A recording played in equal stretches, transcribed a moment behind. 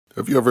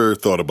Have you ever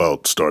thought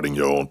about starting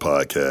your own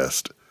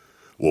podcast?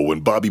 Well, when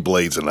Bobby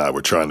Blades and I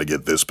were trying to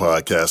get this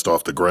podcast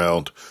off the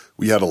ground,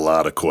 we had a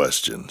lot of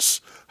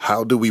questions.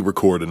 How do we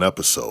record an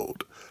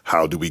episode?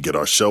 How do we get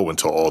our show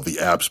into all the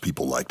apps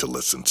people like to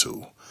listen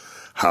to?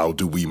 How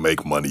do we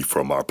make money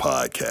from our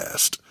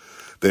podcast?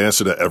 The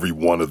answer to every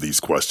one of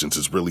these questions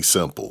is really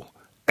simple.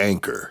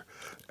 Anchor.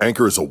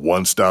 Anchor is a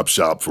one-stop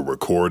shop for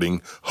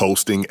recording,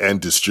 hosting,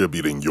 and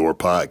distributing your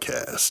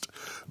podcast.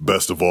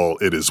 Best of all,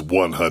 it is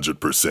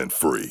 100%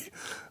 free.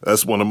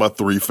 That's one of my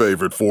 3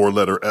 favorite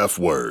 4-letter F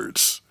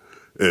words.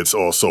 It's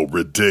also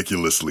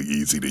ridiculously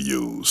easy to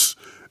use.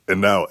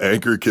 And now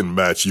Anchor can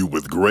match you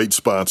with great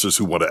sponsors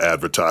who want to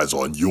advertise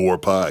on your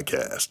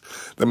podcast.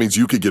 That means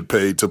you could get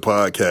paid to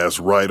podcast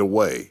right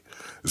away.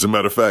 As a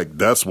matter of fact,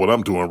 that's what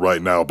I'm doing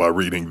right now by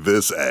reading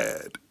this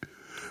ad.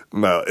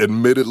 Now,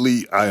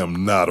 admittedly, I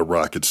am not a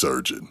rocket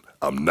surgeon.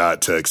 I'm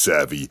not tech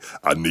savvy.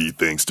 I need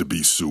things to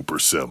be super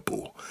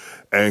simple.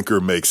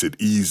 Anchor makes it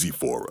easy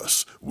for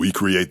us. We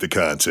create the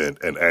content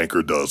and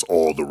Anchor does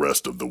all the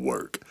rest of the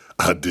work.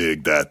 I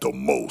dig that the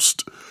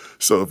most.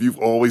 So if you've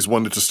always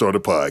wanted to start a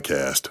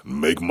podcast,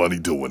 make money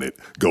doing it,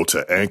 go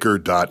to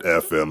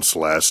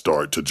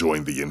anchor.fm/start to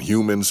join the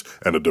Inhumans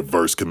and a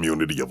diverse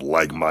community of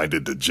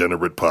like-minded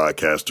degenerate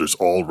podcasters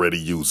already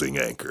using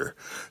Anchor.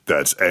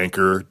 That's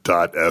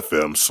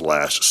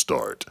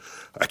anchor.fm/start.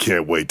 I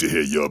can't wait to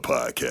hear your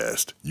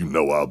podcast. You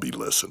know I'll be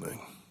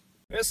listening.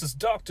 This is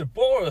Dr.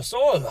 Boris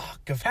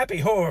Orlock of Happy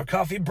Horror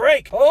Coffee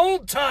Break,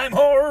 old-time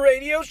horror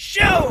radio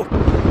show!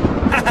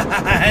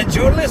 And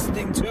you're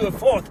listening to a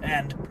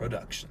fourth-hand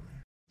production.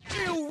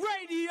 Ew,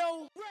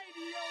 radio!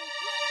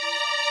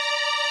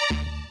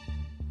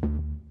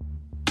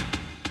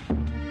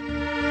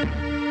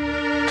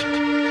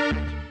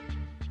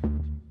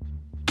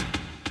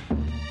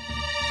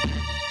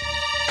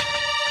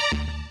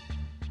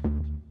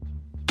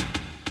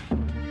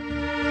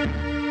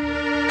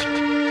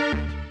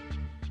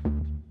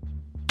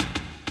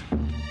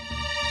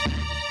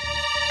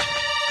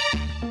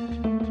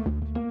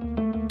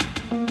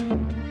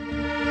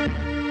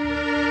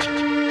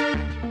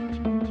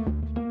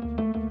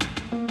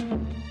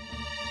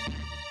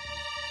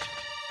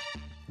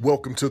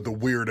 Welcome to the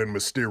weird and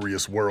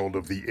mysterious world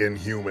of the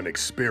Inhuman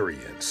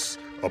Experience,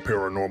 a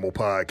paranormal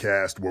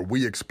podcast where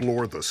we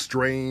explore the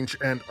strange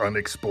and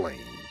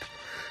unexplained.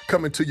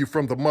 Coming to you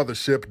from the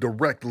mothership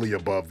directly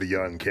above the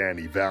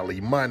uncanny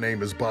valley, my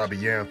name is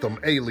Bobby Anthem,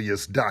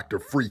 alias Dr.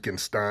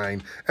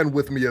 Freakenstein, and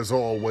with me as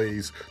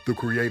always, the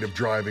creative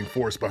driving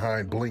force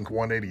behind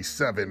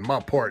Blink-187, my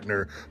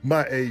partner,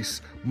 my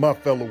ace, my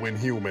fellow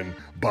Inhuman,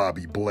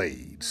 Bobby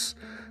Blades.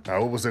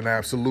 Now, it was an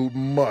absolute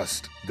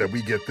must that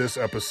we get this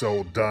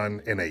episode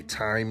done in a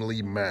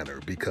timely manner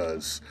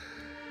because,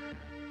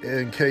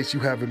 in case you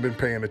haven't been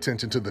paying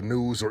attention to the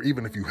news, or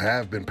even if you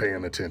have been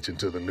paying attention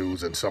to the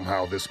news and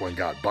somehow this one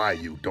got by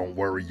you, don't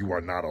worry, you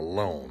are not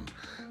alone.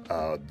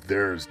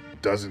 There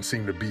doesn't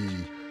seem to be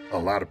a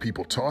lot of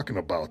people talking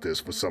about this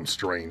for some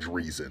strange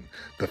reason.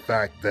 The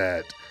fact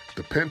that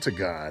the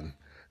Pentagon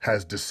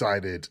has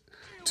decided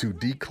to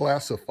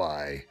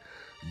declassify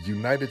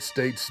United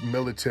States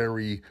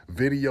military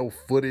video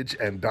footage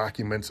and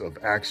documents of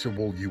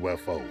actual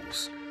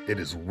UFOs. It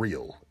is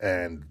real,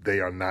 and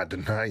they are not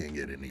denying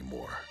it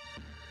anymore.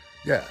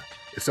 Yeah,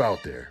 it's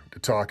out there.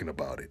 They're talking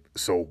about it.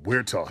 So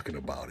we're talking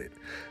about it.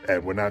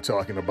 And we're not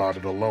talking about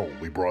it alone.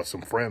 We brought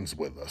some friends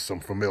with us, some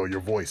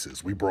familiar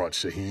voices. We brought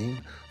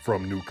Shaheen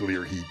from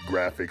Nuclear Heat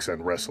Graphics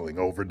and Wrestling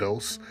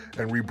Overdose,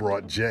 and we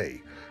brought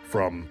Jay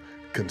from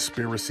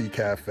Conspiracy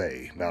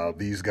Cafe. Now,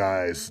 these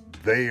guys,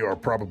 they are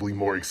probably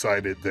more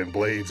excited than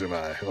Blades and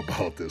I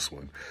about this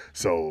one.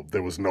 So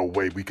there was no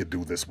way we could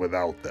do this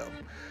without them.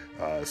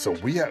 So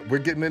we're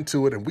getting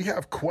into it, and we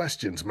have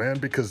questions, man,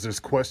 because there's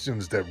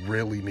questions that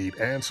really need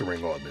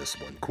answering on this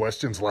one.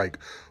 Questions like,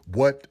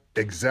 what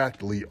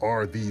exactly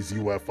are these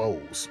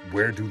UFOs?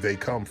 Where do they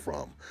come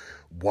from?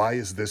 Why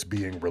is this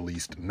being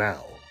released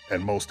now?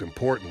 And most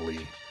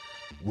importantly,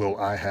 will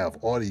I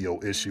have audio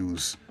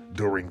issues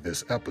during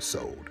this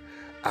episode?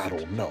 I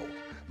don't know.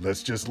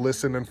 Let's just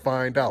listen and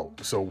find out.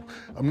 So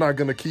I'm not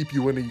going to keep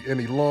you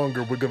any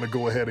longer. We're going to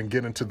go ahead and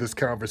get into this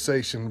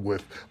conversation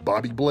with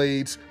Bobby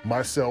Blades,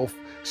 myself,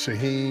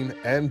 Shaheen,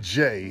 and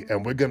Jay,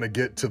 and we're going to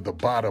get to the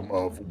bottom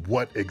of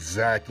what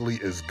exactly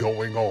is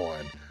going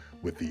on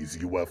with these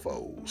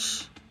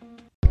UFOs.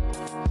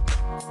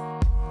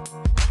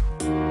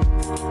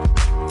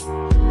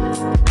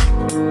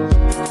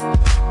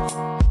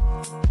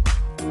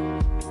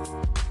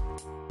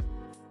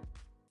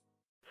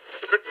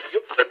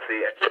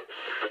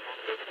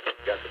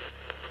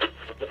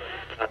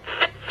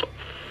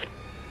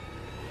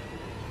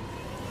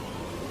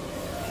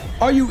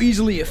 Are you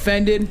easily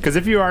offended? Because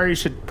if you are, you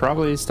should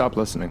probably stop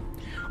listening.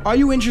 Are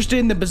you interested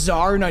in the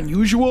bizarre and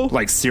unusual?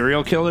 Like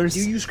serial killers?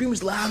 Do you scream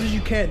as loud as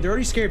you can? They're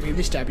already scared of you.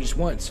 They stab you just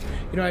once.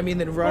 You know what I mean?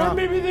 Then run Or off.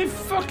 maybe they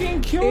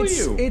fucking kill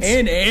you.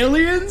 And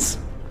aliens?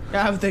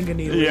 I'm thinking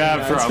aliens.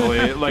 Yeah,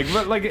 probably. Like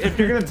if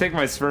you're gonna take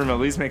my sperm, at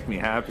least make me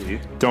happy.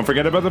 Don't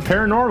forget about the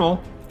paranormal.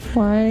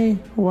 Why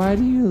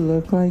do you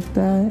look like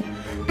that?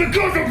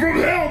 Because I'm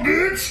from hell,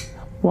 bitch!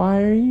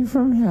 Why are you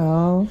from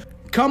hell?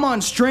 Come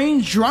on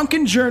strange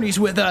drunken journeys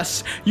with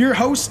us, your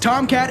host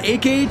Tomcat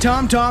aka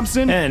Tom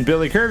Thompson And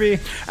Billy Kirby.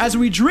 as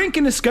we drink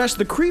and discuss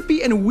the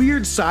creepy and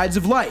weird sides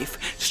of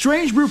life.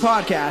 Strange Brew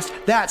Podcast,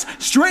 that's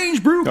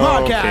Strange Brew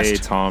Podcast. Okay,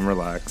 Tom,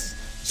 relax.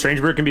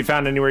 Strange Brew can be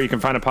found anywhere you can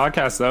find a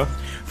podcast, though.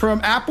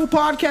 From Apple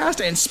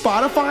Podcast and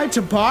Spotify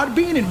to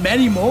Podbean and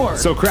many more.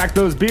 So crack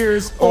those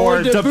beers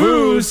or the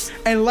booze,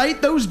 and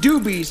light those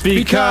doobies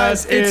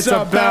because it's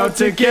about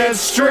to get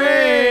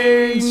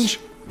strange.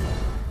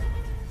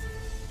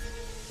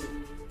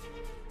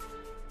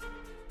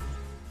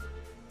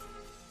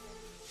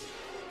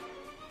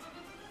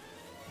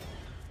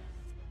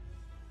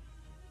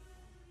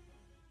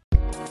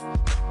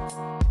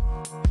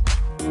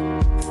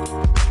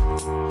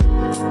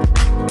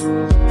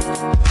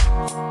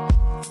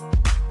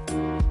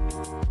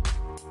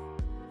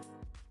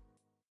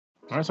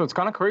 All right, so it's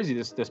kind of crazy.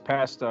 This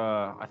past,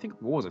 I think,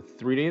 what was it,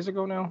 3 days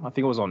ago now? I think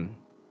it was on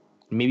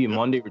maybe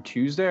Monday or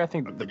Tuesday. I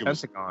think the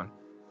Pentagon.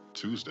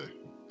 Tuesday.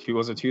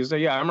 Was it Tuesday?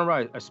 Yeah, I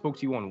remember I spoke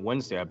to you on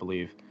Wednesday, I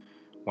believe,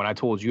 when I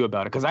told you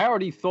about it. Because I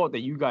already thought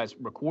that you guys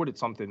recorded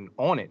something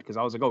on it. Because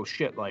I was like, oh,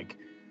 shit, like,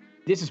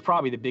 this is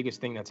probably the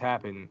biggest thing that's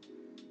happened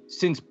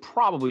since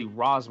probably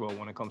Roswell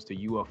when it comes to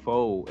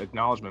UFO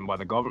acknowledgement by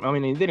the government. I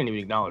mean, they didn't even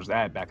acknowledge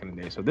that back in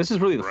the day. So this is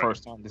really the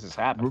first time this has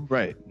happened.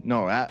 Right.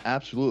 No,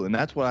 absolutely. And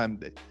that's what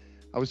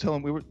I was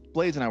telling,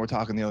 Blaze and I were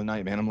talking the other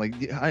night, man. I'm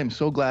like, I am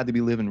so glad to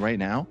be living right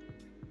now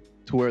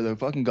to where the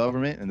fucking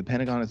government and the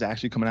Pentagon is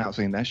actually coming out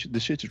saying that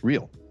this shit's is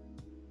real.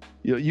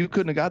 You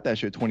couldn't have got that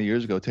shit 20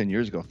 years ago, 10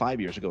 years ago, 5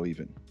 years ago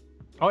even.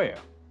 Oh, yeah.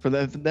 For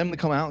them to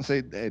come out and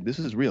say, hey, this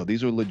is real.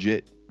 These are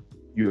legit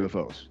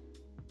UFOs.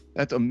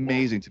 That's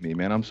amazing to me,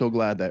 man. I'm so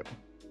glad that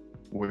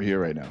we're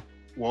here right now.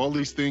 Well, all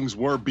these things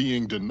were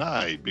being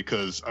denied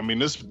because, I mean,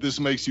 this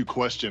makes you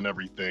question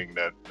everything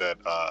that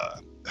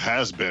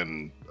has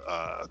been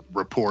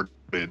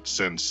reported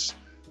since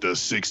the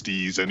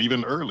 60s and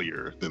even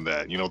earlier than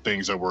that. You know,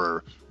 things that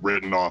were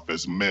written off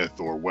as myth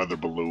or weather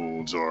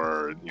balloons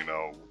or, you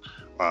know,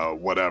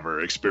 whatever,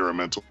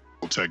 experimental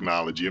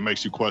technology. It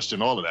makes you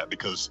question all of that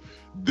because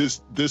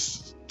this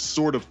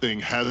sort of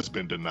thing has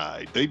been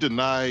denied. They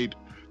denied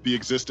the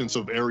existence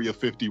of Area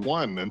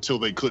 51 until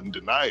they couldn't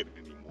deny it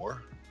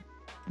anymore.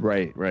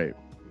 Right.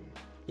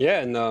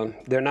 Yeah, and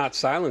they're not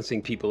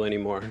silencing people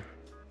anymore.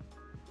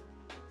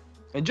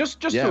 And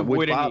just to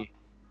avoid Bob, any...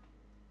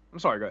 I'm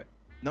sorry, go ahead.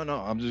 No,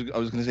 I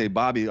was gonna say,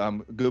 Bobby,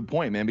 good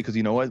point, man, because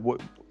you know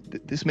what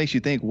this makes you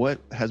think what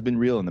has been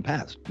real in the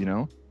past, you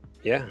know?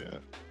 Yeah.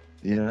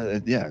 You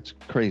know, yeah, it's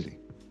crazy.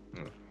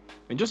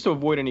 And just to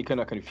avoid any kind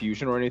of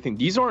confusion or anything,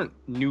 these aren't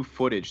new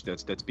footage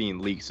that's being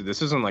leaked. So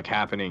this isn't like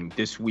happening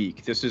this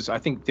week. This is, I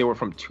think they were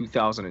from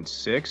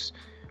 2006,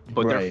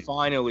 but they're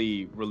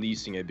finally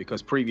releasing it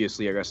because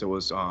previously, I guess it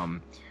was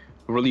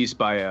released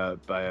by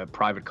a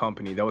private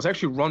company that was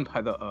actually run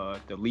by the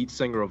lead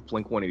singer of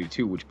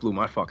Blink-182, which blew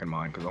my fucking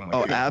mind because I'm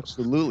like, oh,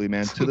 absolutely,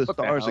 man. To the What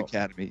the Stars hell?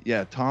 Academy.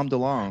 Yeah, Tom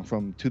DeLonge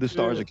from To the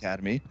Stars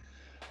Academy.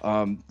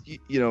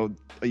 You know,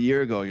 a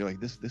year ago, you're like,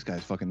 this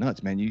guy's fucking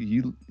nuts, man.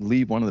 You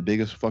leave one of the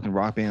biggest fucking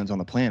rock bands on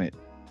the planet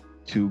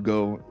to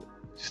go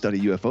study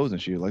UFOs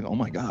and shit. You're like, oh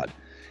my God.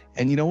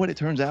 And you know what? It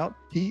turns out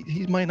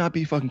he might not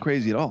be fucking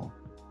crazy at all.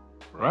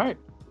 right.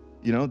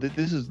 You know,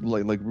 this is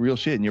like real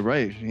shit. And you're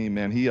right, he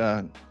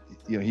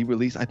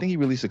released, I think he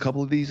released a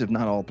couple of these, if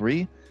not all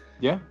three.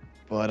 Yeah.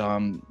 But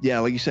yeah,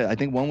 like you said, I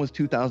think one was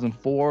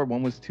 2004,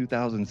 one was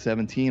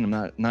 2017.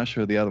 I'm not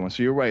sure of the other one.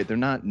 So you're right, they're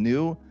not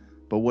new.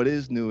 But what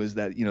is new is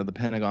that, you know, the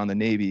Pentagon, the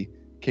Navy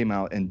came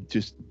out and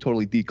just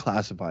totally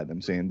declassified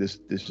them, saying this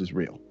is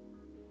real.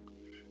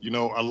 You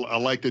know, I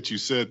like that you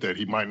said that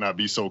he might not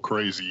be so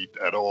crazy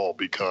at all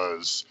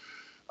because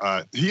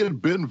he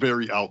had been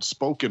very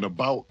outspoken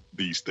about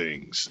these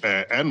things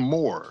and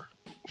more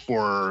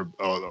for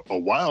a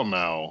while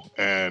now.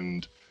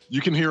 And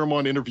you can hear him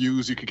on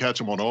interviews. You can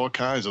catch him on all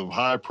kinds of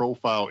high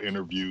profile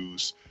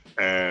interviews.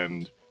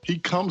 And he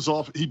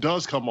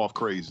does come off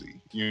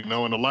crazy, you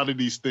know, and a lot of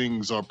these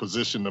things are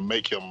positioned to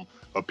make him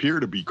appear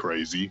to be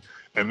crazy.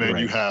 And then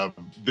you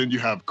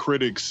have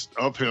critics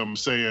of him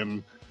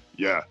saying,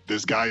 yeah,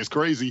 this guy is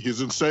crazy.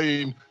 He's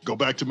insane. Go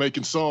back to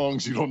making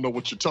songs. You don't know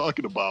what you're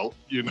talking about,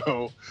 you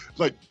know,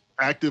 like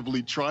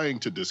actively trying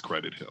to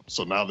discredit him.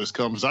 So now this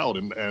comes out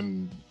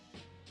and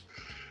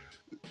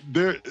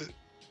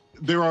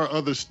there are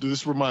others.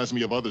 This reminds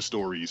me of other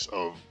stories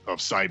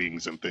of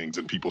sightings and things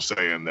and people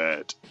saying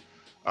that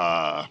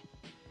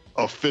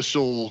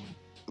official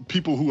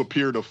people who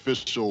appeared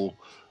official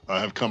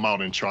have come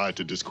out and tried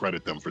to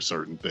discredit them for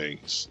certain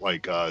things.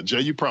 Like, Jay,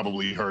 you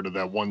probably heard of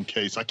that one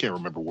case. I can't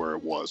remember where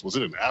it was. Was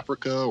it in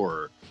Africa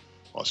or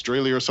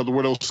Australia or something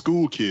where those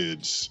school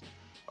kids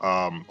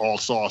all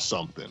saw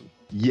something?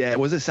 Yeah,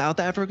 was it South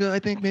Africa, I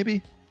think,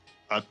 maybe?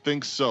 I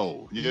think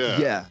so, yeah.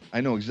 Yeah,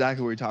 I know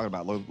exactly what you're talking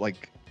about.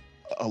 Like,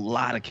 a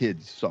lot of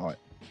kids saw it.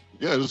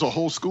 Yeah, there's a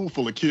whole school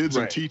full of kids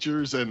and Right.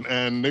 teachers,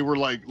 and they were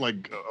like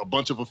a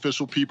bunch of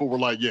official people were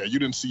like, yeah, you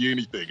didn't see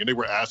anything, and they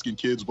were asking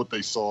kids what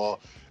they saw,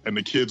 and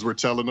the kids were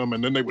telling them,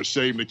 and then they would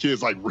shame the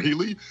kids, like,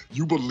 really?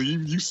 You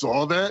believe you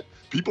saw that?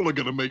 People are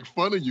gonna make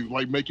fun of you,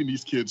 like making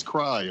these kids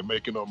cry and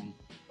making them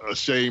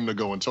ashamed to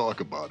go and talk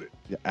about it.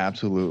 Yeah,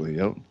 absolutely.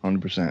 Yep,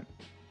 100%.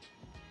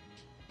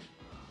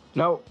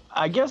 Now,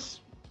 I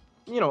guess,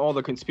 all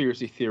the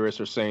conspiracy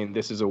theorists are saying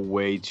this is a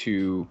way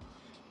to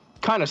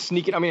kind of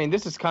sneak it. I mean,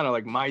 this is kind of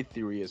like my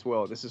theory as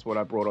well. This is what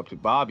I brought up to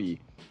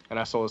Bobby, and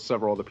I saw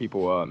several other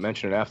people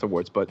mention it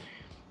afterwards. But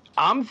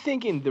I'm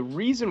thinking the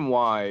reason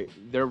why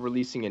they're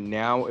releasing it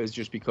now is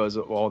just because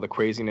of all the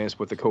craziness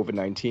with the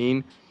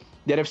COVID-19,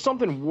 that if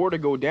something were to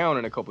go down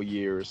in a couple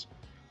years,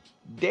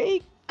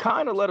 they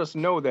kind of let us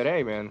know that,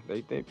 hey, man,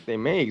 they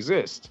may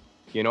exist.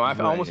 I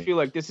almost feel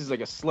like this is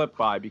like a slip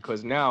by,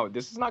 because now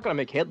this is not going to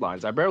make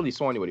headlines. I barely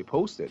saw anybody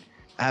post it.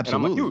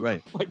 Absolutely, and I'm like,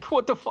 right. Like,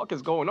 what the fuck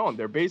is going on?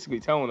 They're basically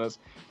telling us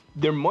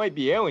there might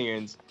be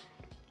aliens,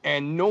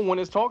 and no one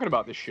is talking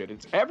about this shit.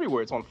 It's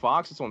everywhere. It's on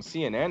Fox. It's on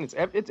CNN.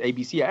 It's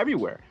ABC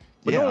everywhere.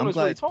 But no one is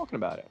really talking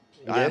about it.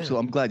 Absolutely.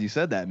 I'm glad you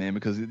said that, man,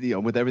 because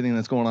with everything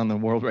that's going on in the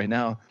world right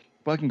now,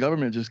 fucking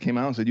government just came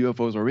out and said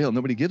UFOs are real.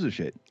 Nobody gives a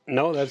shit.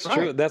 No, that's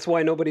true. That's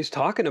why nobody's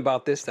talking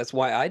about this. That's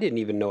why I didn't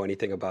even know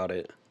anything about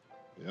it.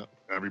 Yeah,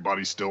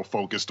 everybody's still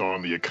focused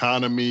on the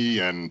economy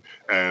and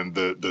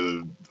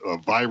the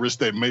virus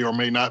that may or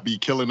may not be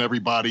killing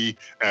everybody,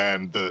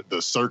 and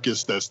the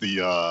circus that's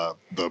the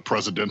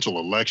presidential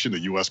election, the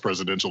U.S.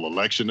 presidential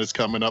election is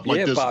coming up.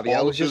 Yeah, Bobby,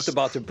 I was just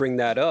about to bring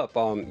that up.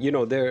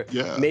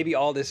 Maybe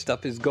all this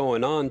stuff is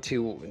going on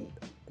to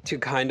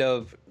kind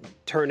of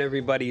turn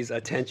everybody's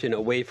attention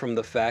away from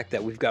the fact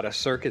that we've got a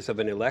circus of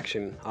an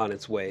election on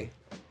its way.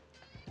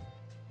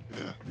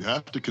 Yeah, you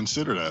have to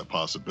consider that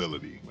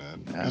possibility,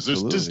 man. Because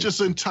Absolutely. there's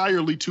just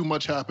entirely too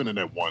much happening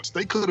at once.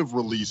 They could have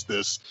released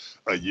this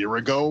a year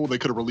ago. They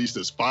could have released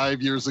this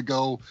 5 years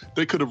ago.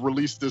 They could have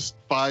released this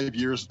 5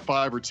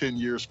 or 10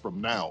 years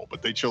from now,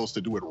 but they chose to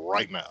do it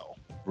right now.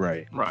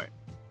 Right. Right.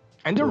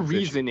 And their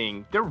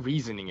reasoning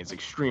is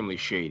extremely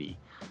shady,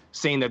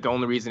 saying that the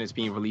only reason it's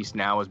being released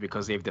now is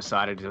because they've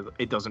decided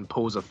it doesn't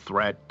pose a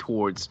threat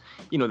towards,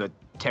 the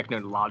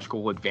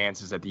technological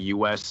advances that the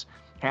U.S.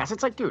 has.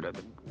 It's like, dude,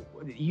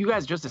 you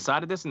guys just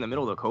decided this in the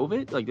middle of the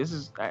COVID? Like,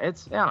 I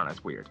don't know,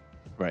 it's weird.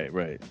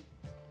 Right.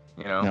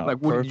 No,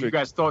 like, you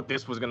guys thought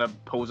this was gonna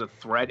pose a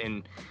threat,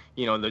 and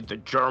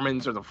the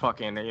Germans or the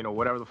fucking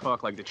whatever the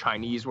fuck, like the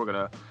Chinese were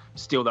gonna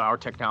steal our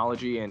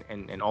technology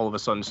and all of a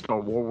sudden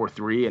start World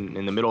War III, and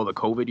in the middle of the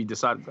COVID you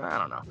decided, I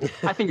don't know.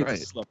 I think it's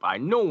a slip by.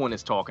 No one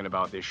is talking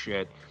about this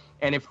shit,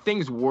 and if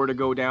things were to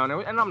go down,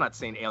 and I'm not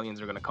saying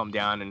aliens are gonna come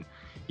down and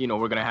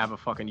we're gonna have a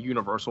fucking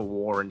universal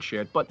war and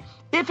shit, but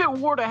if it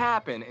were to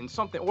happen and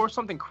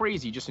something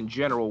crazy just in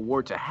general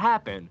were to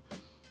happen,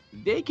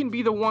 they can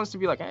be the ones to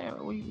be like, hey,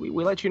 we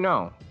let you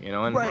know,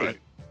 and Right.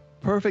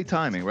 Perfect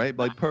timing, right?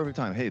 Like, perfect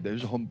time. Hey,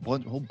 there's a whole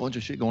bunch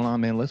of shit going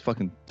on, man. Let's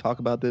fucking talk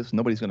about this.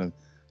 Nobody's gonna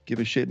give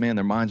a shit, man.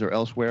 Their minds are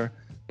elsewhere,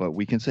 but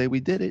we can say we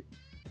did it.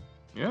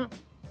 Yeah.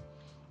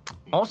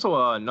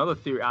 Also, another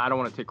theory. I don't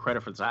want to take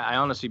credit for this. I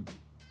honestly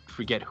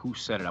forget who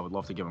said it. I would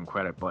love to give them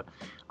credit, but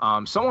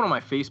someone on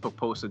my Facebook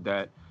posted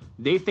that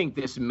they think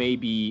this may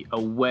be a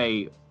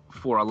way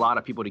for a lot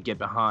of people to get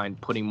behind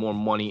putting more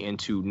money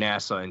into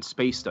NASA and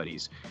space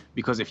studies,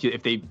 because if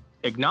they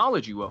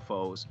acknowledge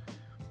UFOs,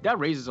 that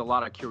raises a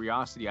lot of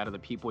curiosity out of the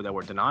people that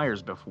were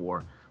deniers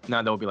before.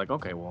 Now they'll be like,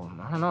 okay, well,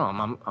 I don't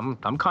know,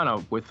 I'm kind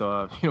of with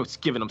it's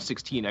giving them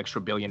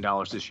 $16 billion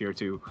this year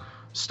to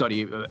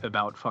study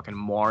about fucking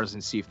Mars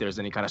and see if there's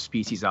any kind of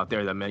species out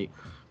there that may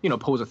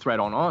pose a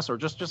threat on us, or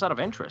just out of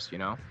interest.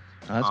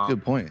 That's a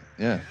good point.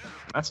 Yeah.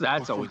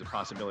 That's always a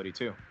possibility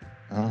too.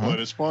 But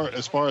as far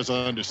as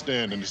I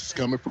understand, and this is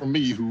coming from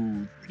me,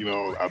 who,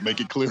 I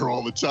make it clear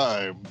all the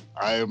time,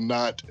 I am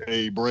not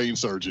a brain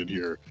surgeon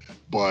here.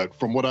 But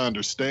from what I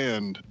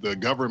understand, the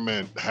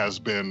government has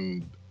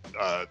been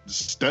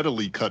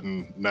steadily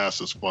cutting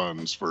NASA's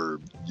funds for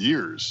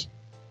years.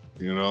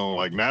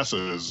 Like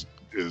NASA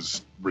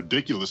is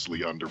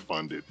ridiculously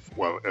underfunded.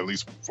 Well, at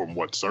least from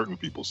what certain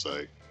people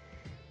say.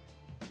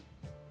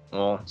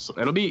 Well,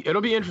 it'll be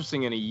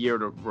interesting in a year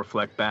to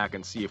reflect back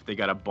and see if they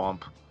got a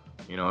bump.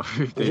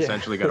 If they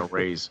essentially got a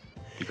raise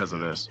because of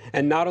this.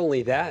 And not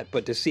only that,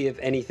 but to see if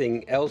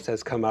anything else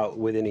has come out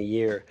within a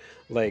year,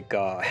 like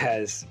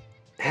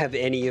have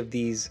any of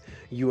these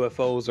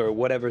UFOs or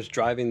whatever's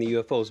driving the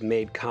UFOs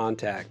made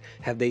contact?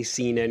 Have they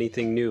seen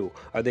anything new?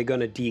 Are they going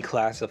to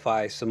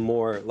declassify some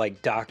more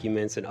like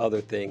documents and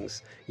other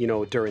things,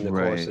 during the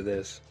course of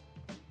this?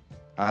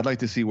 I'd like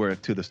to see where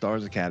To the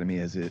Stars Academy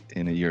is it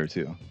in a year or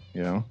two,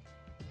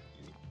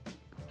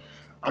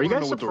 Are you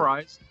guys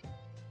surprised?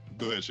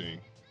 Go ahead, Shane.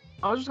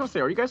 I was just going to say,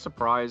 are you guys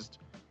surprised?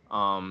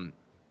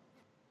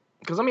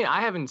 Because,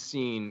 I haven't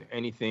seen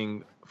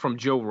anything from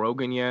Joe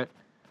Rogan yet.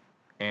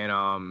 And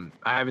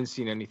I haven't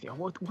seen anything.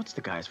 What's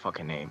the guy's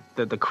fucking name?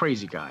 The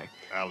crazy guy.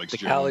 Alex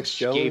Jones. Alex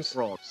Jones? Gabe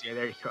Frost. Yeah,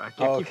 there you go. I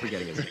keep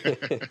forgetting his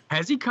name.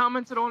 Has he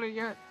commented on it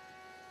yet?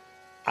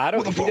 I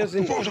don't. He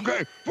doesn't. The phone's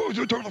okay.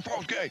 Turn the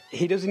phone's gay.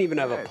 He doesn't even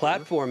have a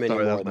platform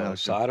anymore, that's my though.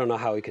 So I don't know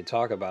how he could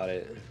talk about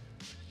it.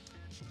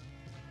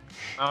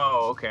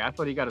 Oh, okay. I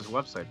thought he got his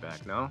website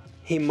back. No.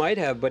 He might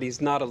have, but he's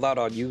not allowed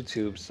on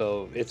YouTube,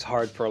 so it's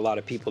hard for a lot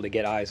of people to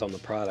get eyes on the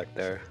product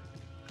there.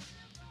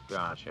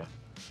 Gotcha.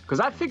 Because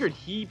I figured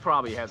he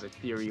probably has a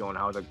theory on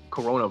how the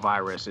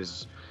coronavirus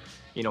is,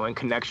 you know, in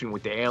connection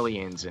with the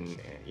aliens, and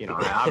you know,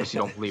 I obviously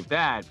don't believe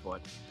that,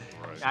 but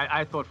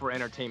I thought for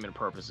entertainment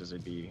purposes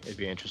it'd be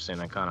interesting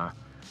to kind of,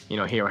 you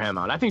know, hear him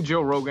out. I think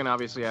Joe Rogan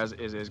obviously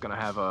is going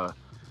to have a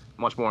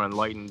much more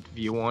enlightened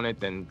view on it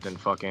than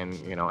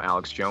fucking, you know,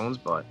 Alex Jones,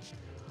 but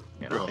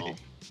you know.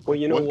 Well,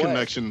 you know one what?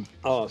 connection.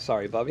 Oh,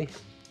 sorry, Bobby.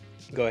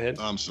 Go ahead.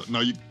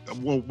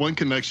 One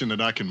connection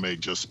that I can make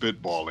just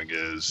spitballing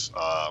is,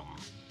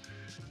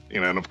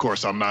 you know, and of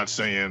course I'm not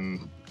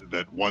saying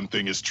that one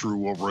thing is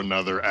true over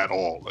another at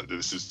all.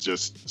 This is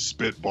just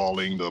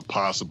spitballing the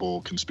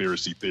possible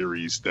conspiracy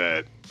theories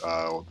that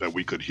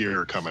we could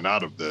hear coming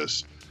out of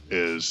this.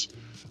 Is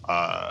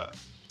a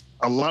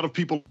lot of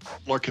people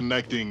are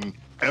connecting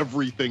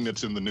everything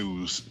that's in the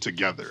news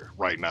together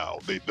right now.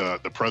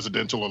 The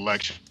presidential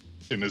election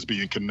is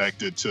being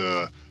connected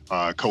to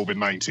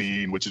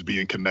COVID-19, which is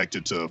being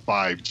connected to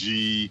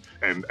 5G,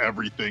 and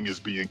everything is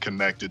being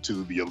connected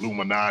to the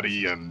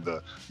Illuminati and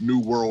the New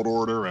World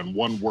Order and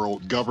one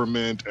world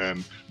government,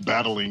 and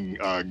battling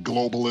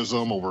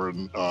globalism over,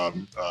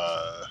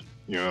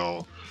 you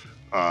know,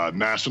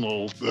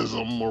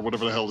 nationalism or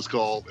whatever the hell it's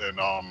called. And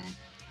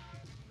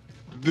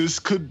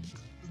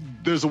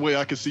there's a way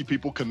I could see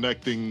people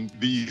connecting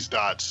these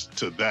dots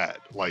to that.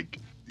 Like,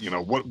 you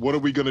know, what are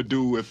we going to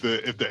do if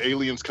the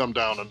aliens come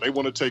down and they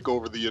want to take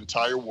over the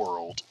entire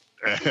world?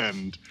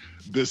 And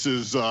this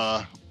is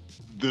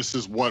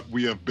what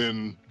we have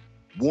been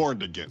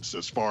warned against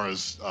as far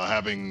as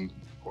having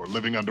or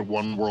living under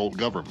one world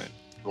government.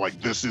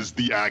 Like, this is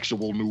the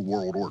actual new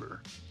world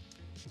order.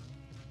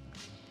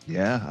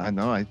 Yeah, I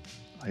know. I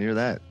hear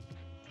that.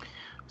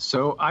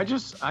 So I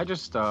just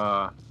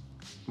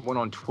went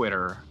on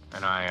Twitter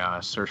and I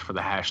searched for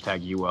the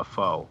hashtag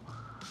UFO,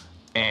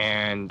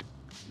 and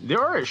there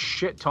are a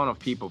shit ton of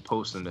people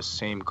posting the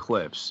same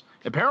clips.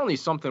 Apparently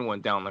something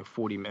went down like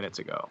 40 minutes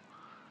ago.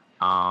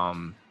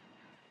 And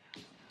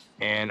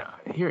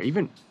here,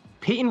 even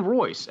Peyton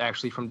Royce,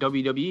 actually from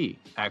WWE,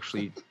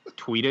 actually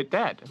tweeted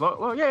that.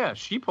 Look, yeah,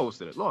 she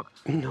posted it. Look.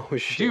 No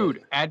shit.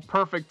 Dude, at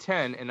Perfect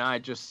 10, and I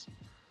just,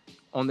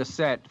 on the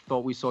set,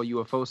 thought we saw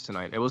UFOs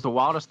tonight. It was the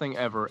wildest thing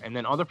ever. And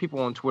then other people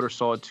on Twitter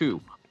saw it too.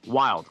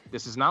 Wild.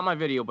 This is not my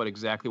video, but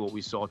exactly what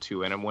we saw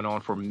too. And it went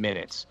on for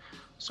minutes.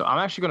 So I'm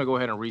actually going to go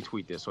ahead and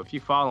retweet this. So if you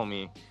follow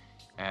me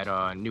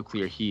at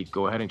Nuclear Heat,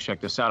 go ahead and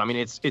check this out. I mean,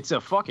 it's a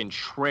fucking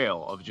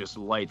trail of just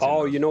lights.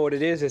 Oh, you know what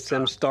it is? It's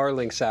them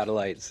Starlink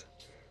satellites.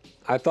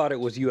 I thought it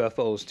was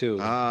UFOs too.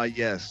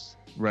 Yes.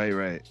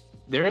 Right.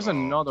 There's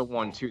another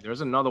one too.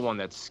 There's another one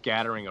that's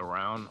scattering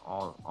around.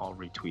 I'll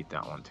retweet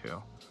that one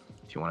too,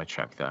 if you want to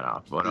check that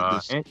out. But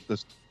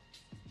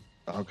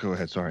oh, go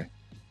ahead. Sorry.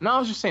 No, I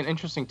was just saying,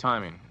 interesting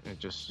timing. It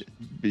just.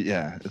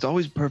 Yeah, it's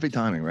always perfect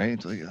timing, right?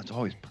 It's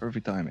always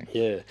perfect timing.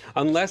 Yeah,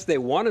 unless they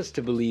want us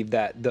to believe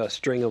that the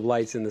string of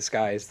lights in the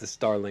sky is the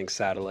Starlink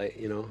satellite,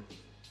 you know.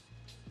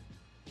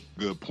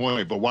 Good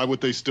point. But why would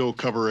they still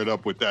cover it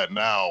up with that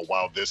now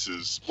while this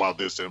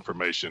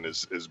information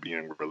is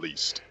being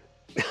released?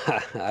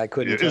 I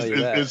couldn't tell you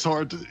that. It's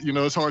hard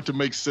to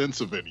make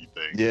sense of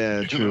anything.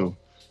 Yeah, true. Know?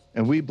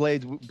 And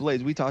Blades,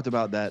 we talked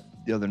about that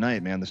the other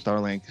night, man. The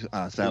Starlink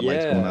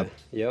satellites going up.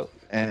 Yep.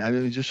 And I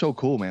mean, it's just so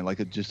cool, man.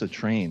 Like just a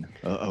train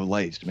of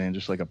lights, man.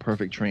 Just like a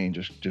perfect train,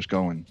 just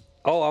going.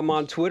 Oh, I'm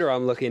on Twitter.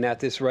 I'm looking at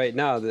this right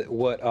now.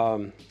 What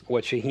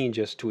Shaheen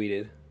just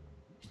tweeted.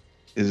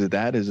 Is it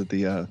that? Is it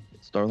the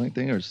Starlink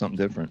thing, or something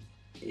different?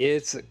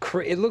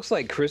 It looks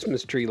like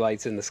Christmas tree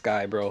lights in the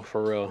sky, bro.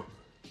 For real.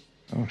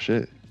 Oh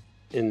shit.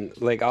 And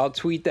like, I'll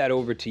tweet that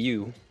over to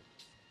you.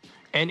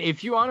 And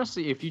if you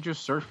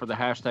just search for the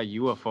hashtag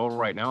UFO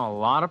right now, a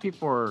lot of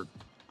people are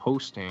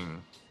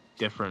posting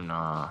different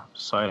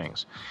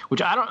sightings,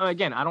 which I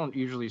don't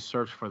usually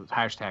search for the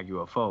hashtag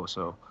UFO.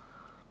 So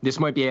this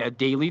might be a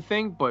daily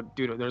thing, but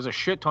dude, there's a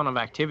shit ton of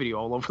activity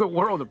all over the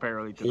world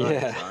apparently tonight.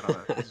 Yeah. So I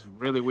don't know. It's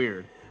really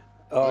weird.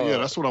 Yeah,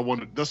 that's what I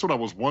wanted. That's what I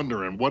was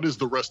wondering. What is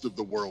the rest of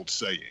the world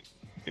saying?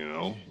 You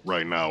know,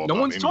 right now. No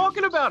one's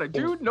talking about it,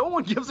 dude. No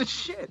one gives a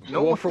shit.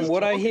 Well, from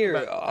what I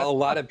hear, a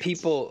lot of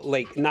people,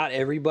 like not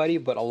everybody,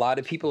 but a lot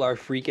of people are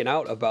freaking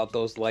out about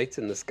those lights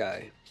in the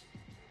sky.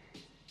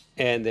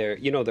 And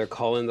they're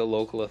calling the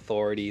local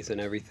authorities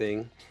and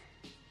everything.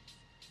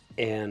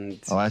 And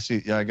I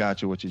see. Yeah, I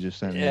got you. What you just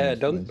sent me. Yeah,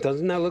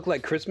 doesn't that look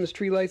like Christmas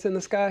tree lights in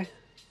the sky?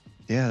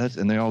 Yeah,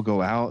 and they all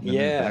go out and then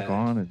they're back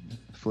on and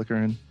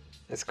flickering.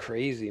 That's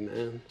crazy,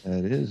 man.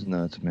 That is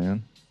nuts,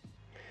 man.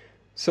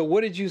 So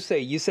what did you say?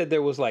 You said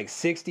there was like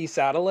 60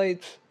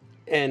 satellites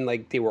and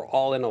like they were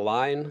all in a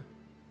line?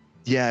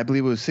 Yeah, I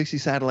believe it was 60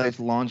 satellites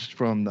launched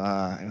from,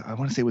 I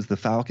want to say it was the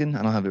Falcon.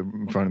 I don't have it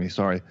in front of me,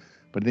 sorry.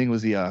 But I think it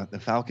was the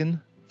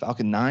Falcon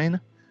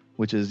 9,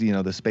 which is, the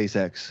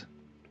SpaceX,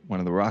 one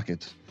of the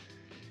rockets.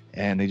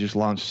 and they just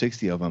launched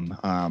 60 of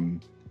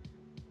them.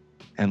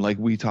 And like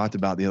we talked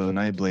about the other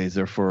night, Blaze,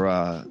 they're for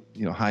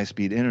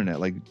high-speed internet,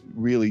 like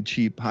really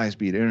cheap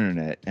high-speed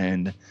internet,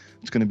 and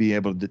it's going to be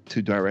able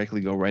to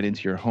directly go right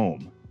into your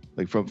home,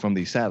 like from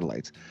these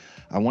satellites.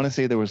 I want to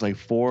say there was like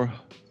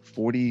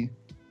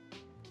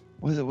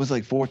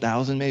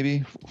 4,000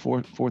 maybe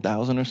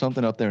 4,000 or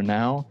something up there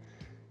now,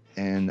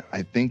 and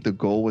I think the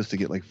goal was to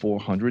get like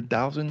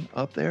 400,000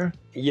 up there.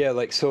 Yeah,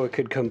 like so it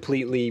could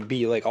completely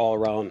be like all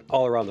around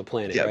the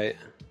planet, Yeah. right?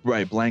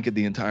 Right, blanket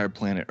the entire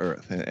planet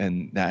Earth,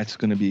 and that's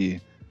going to be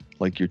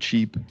like your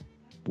cheap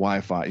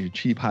Wi-Fi, your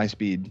cheap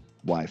high-speed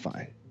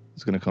Wi-Fi.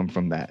 It's going to come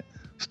from that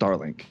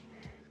Starlink,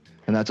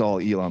 and that's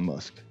all Elon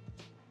Musk.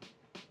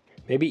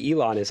 Maybe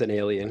Elon is an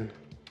alien.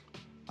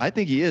 I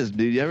think he is,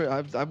 dude.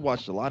 I've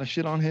watched a lot of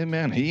shit on him,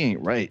 man. He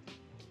ain't right.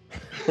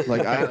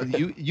 Like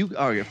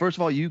okay, first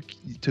of all, you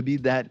to be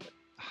that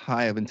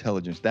high of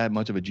intelligence, that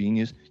much of a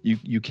genius,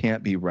 you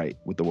can't be right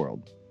with the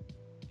world.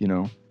 You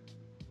know.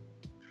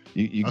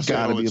 You I say it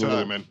gotta all be the a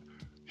little. time, and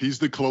he's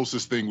the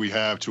closest thing we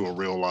have to a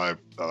real live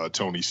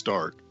Tony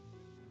Stark.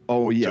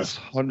 Oh yes,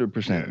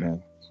 100%,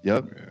 man.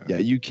 Yep. Yeah,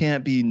 you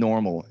can't be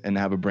normal and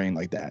have a brain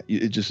like that.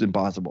 It's just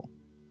impossible.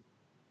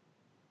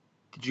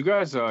 Did you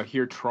guys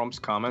hear Trump's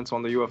comments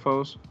on the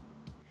UFOs?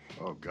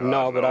 Oh God.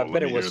 No, but I let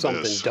bet me it was hear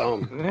something this.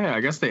 dumb. Yeah, I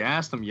guess they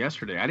asked him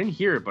yesterday. I didn't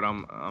hear it, but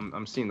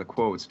I'm seeing the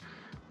quotes.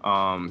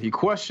 He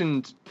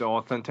questioned the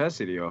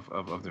authenticity of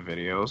the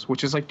videos,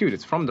 which is like, dude,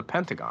 it's from the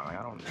Pentagon.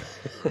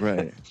 Like,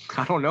 Right.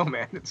 I don't know,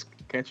 man.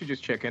 Can't you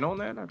just check in on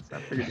that? I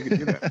figured you could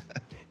do that.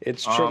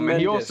 It's And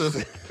tremendous. he also,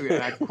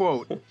 and I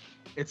quote,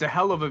 "It's a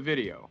hell of a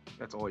video."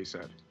 That's all he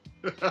said.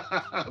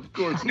 Of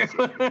course.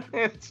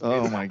 it's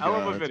Oh a my hell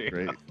of a God, that's video.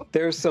 great.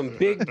 There's some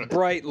big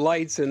bright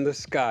lights in the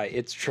sky.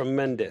 It's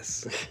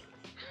tremendous.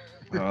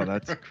 Oh,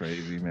 that's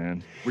crazy,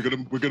 man. We're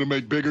gonna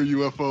make bigger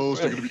UFOs.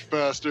 They're gonna be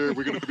faster.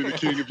 We're gonna be the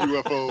king of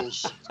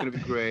UFOs. It's gonna be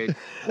great.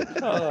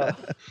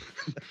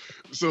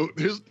 So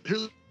here's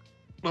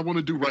what I want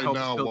to do right help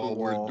now build the while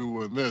we're wall.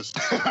 doing this.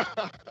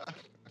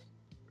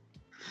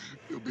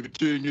 You'll be the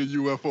king of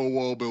UFO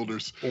wall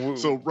builders.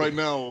 So right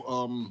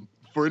now,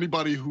 for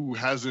anybody who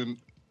hasn't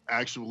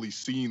actually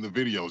seen the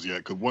videos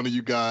yet, could one of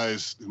you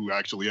guys who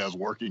actually has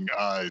working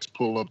eyes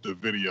pull up the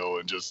video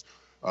and just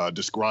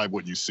describe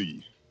what you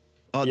see?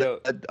 Oh, Yo.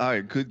 all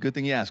right. Good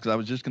thing you asked, because I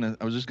was just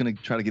gonna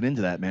try to get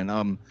into that, man.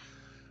 All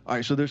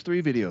right. So there's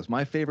 3 videos.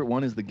 My favorite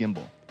one is the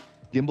gimbal.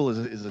 Gimbal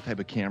is a type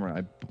of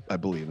camera, I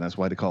believe. And that's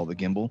why they call it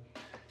the gimbal.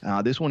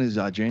 This one is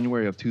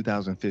January of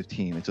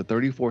 2015. It's a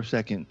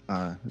 34-second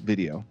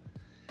video.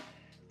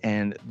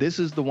 And this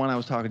is the one I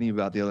was talking to you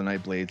about the other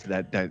night, Blades,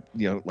 that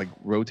like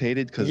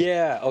rotated. Cause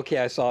Yeah, okay,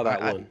 I saw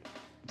that one.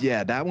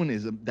 Yeah, that one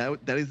is that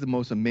is the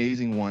most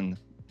amazing one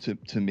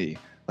to me.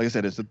 Like I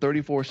said, it's a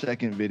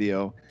 34-second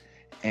video.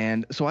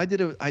 And so I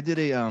did a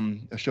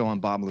show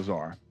on Bob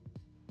Lazar,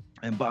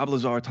 and Bob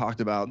Lazar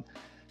talked about,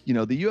 the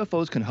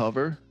UFOs can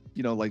hover,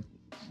 like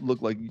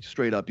look like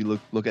straight up. You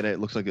look at it, it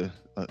looks like a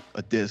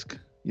disc,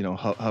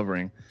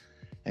 hovering.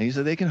 And he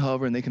said they can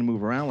hover and they can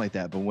move around like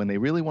that, but when they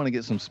really want to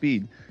get some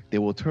speed, they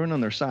will turn on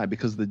their side,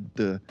 because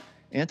the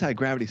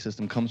anti-gravity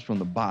system comes from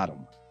the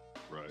bottom.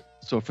 Right.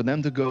 So for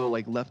them to go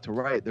like left to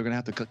right, they're gonna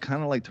have to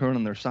kind of like turn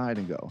on their side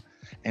and go.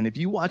 And if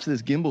you watch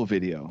this gimbal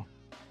video,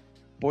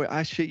 boy,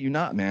 I shit you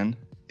not, man.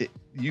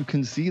 You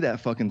can see that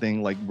fucking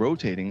thing like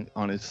rotating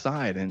on its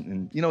side,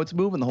 and it's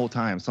moving the whole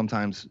time.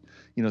 Sometimes,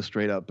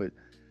 straight up, but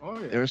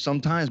there are some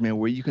times, man,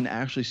 where you can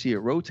actually see it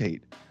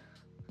rotate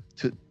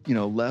to,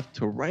 left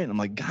to right. And I'm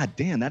like, God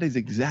damn, that is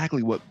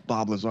exactly what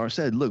Bob Lazar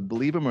said. Look,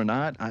 believe him or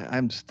not,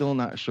 I'm still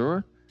not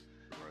sure,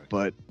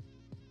 but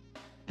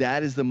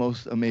that is the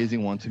most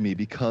amazing one to me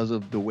because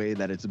of the way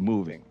that it's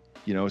moving.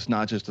 It's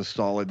not just a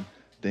solid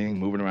thing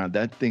moving around.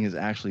 That thing is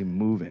actually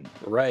moving.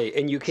 Right,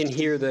 and you can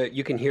hear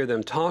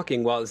them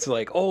talking while it's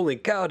like, holy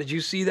cow, did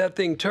you see that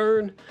thing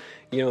turn?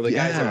 The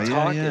guys are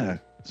talking. Yeah.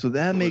 So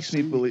that makes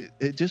me believe.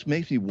 It just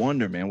makes me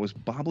wonder, man. Was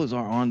Bob Lazar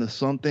onto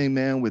something,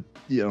 man? With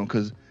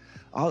because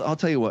I'll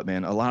tell you what,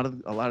 man. A lot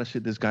of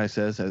shit this guy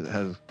says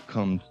has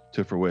come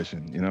to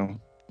fruition.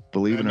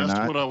 Believe it or not.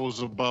 That's what I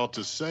was about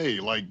to say.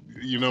 Like,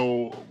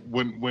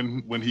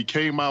 when he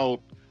came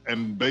out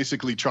and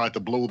basically tried to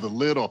blow the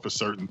lid off of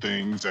certain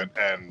things, and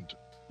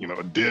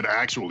did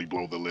actually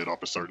blow the lid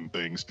off of certain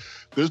things,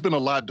 there's been a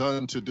lot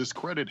done to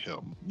discredit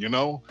him,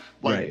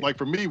 Like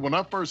for me, when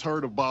I first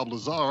heard of Bob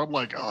Lazar, I'm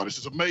like, oh, this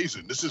is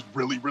amazing. This is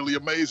really, really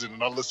amazing.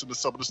 And I listened to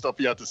some of the stuff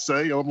he had to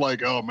say. I'm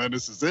like, oh man,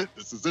 this is it.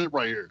 This is it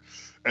right here.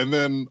 And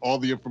then all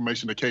the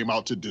information that came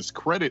out to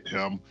discredit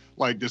him,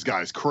 like, this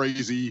guy's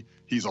crazy.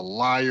 He's a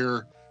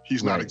liar.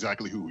 He's not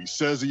exactly who he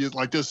says he is.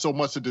 Like, there's so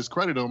much to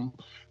discredit him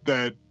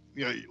that,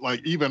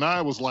 like, even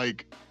I was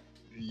like,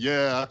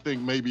 yeah, I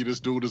think maybe this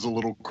dude is a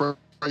little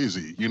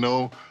crazy,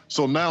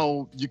 So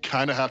now you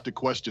kind of have to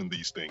question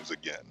these things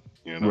again,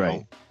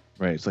 Right.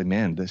 It's like,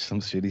 man, there's some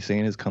shit he's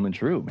saying is coming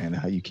true, man.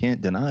 How you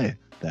can't deny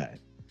that.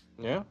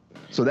 Yeah.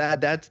 So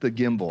that's the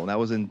gimbal. That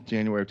was in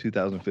January of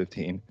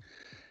 2015.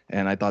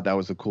 And I thought that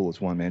was the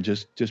coolest one, man,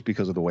 just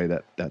because of the way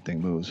that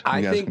thing moves.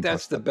 I think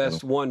that's the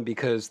best one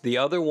because the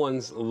other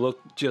ones look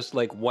just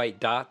like white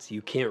dots.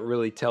 You can't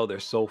really tell they're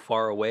so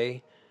far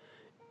away.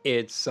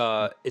 It's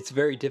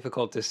very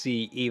difficult to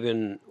see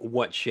even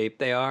what shape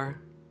they are.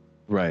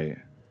 Right.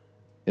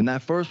 And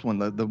that first one,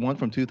 the one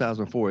from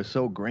 2004, is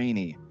so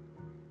grainy.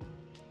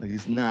 Like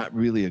it's not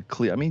really a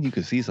clear. I mean, you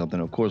could see something,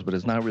 of course, but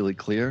it's not really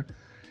clear.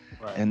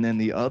 Right. And then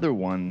the other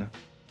one,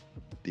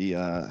 the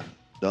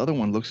other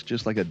one looks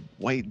just like a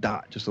white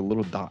dot, just a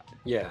little dot.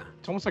 Yeah.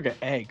 It's almost like an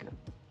egg.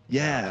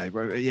 Yeah.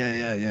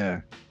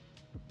 Yeah.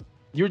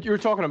 You're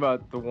talking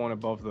about the one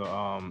above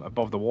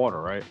the water,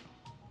 right?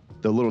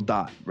 The little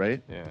dot,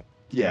 right? Yeah.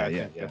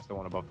 That's the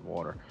one above the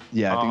water.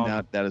 Yeah, I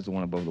think that is the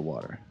one above the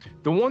water.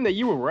 The one that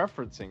you were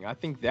referencing, I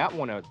think that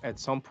one at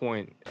some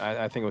point,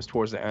 I think it was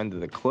towards the end of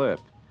the clip,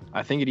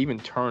 I think it even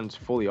turns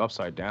fully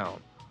upside down.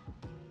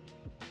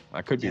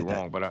 I could be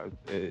wrong, but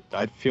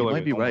I feel like you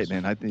might be right,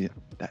 man. I think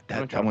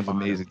that one's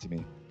amazing to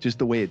me. Just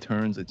the way it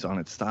turns, it's on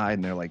its side,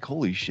 and they're like,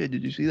 "Holy shit!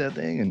 Did you see that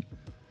thing?" And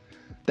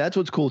that's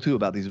what's cool too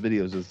about these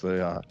videos is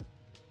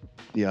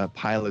the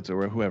pilots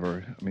or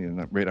whoever, I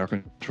mean, radar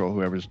control,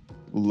 whoever's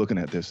looking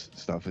at this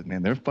stuff,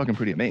 man, they're fucking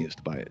pretty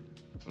amazed by it.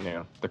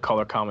 Yeah, the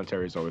color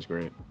commentary is always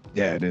great.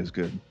 Yeah, it is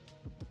good.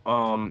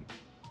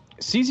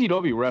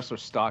 CZW wrestler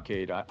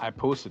Stockade, I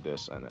posted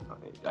this, and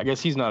I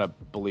guess he's not a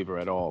believer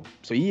at all.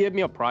 So he hit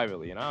me up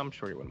privately, and I'm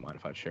sure he wouldn't mind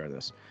if I share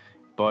this.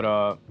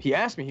 But he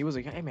asked me, he was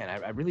like, "Hey man,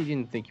 I really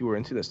didn't think you were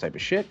into this type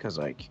of shit, cause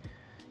like,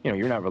 you know,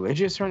 you're not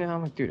religious or anything."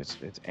 I'm like, dude, it's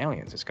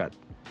aliens. It's got,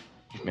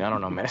 I mean, I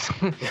don't know, man.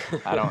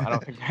 I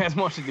don't think it has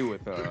much to do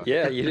with.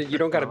 Yeah, you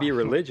don't got to be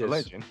religious.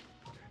 Religion.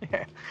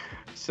 Yeah.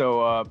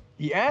 So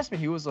he asked me,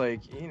 he was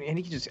like, and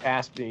he just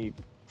asked me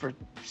for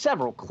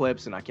several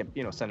clips, and I kept,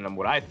 sending him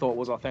what I thought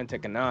was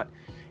authentic and not.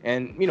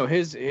 And,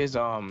 his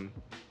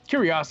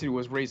curiosity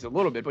was raised a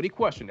little bit, but he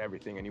questioned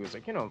everything. And he was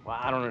like, I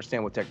don't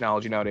understand with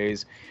technology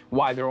nowadays,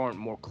 why there aren't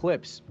more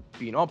clips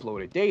being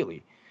uploaded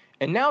daily.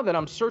 And now that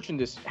I'm searching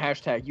this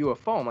hashtag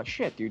UFO, I'm like,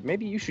 shit, dude,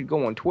 maybe you should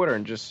go on Twitter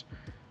and just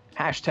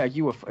hashtag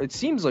UFO. It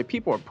seems like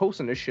people are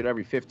posting this shit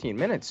every 15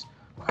 minutes.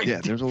 Like,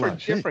 yeah, there's a lot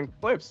of different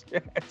clips. Yeah,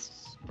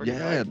 it's pretty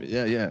crazy.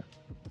 Yeah.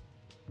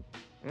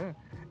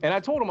 And I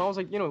told him, I was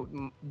like,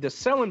 the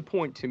selling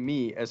point to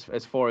me as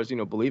far as,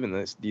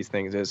 believing these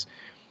things is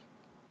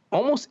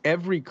almost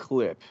every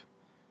clip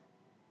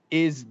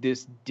is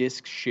this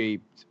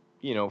disc-shaped,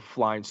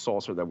 flying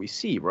saucer that we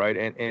see, right?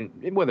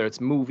 And whether it's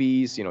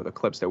movies, the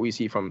clips that we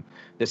see from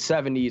the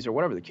 70s or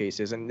whatever the case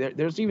is, and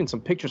there's even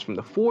some pictures from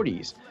the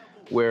 40s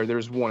where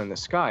there's one in the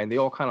sky, and they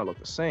all kind of look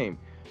the same.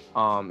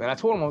 And I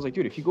told him, I was like,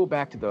 dude, if you go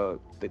back to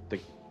the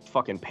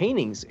fucking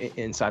paintings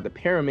inside the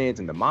pyramids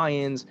and the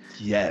Mayans,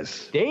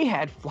 yes, they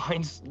had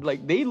flying,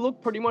 like, they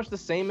look pretty much the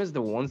same as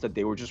the ones that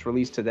they were just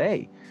released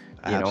today.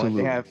 And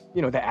they have,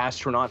 the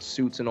astronaut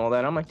suits and all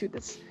that. I'm like, dude,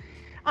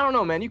 I don't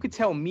know, man. You could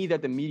tell me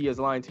that the media is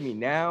lying to me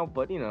now,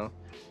 but, I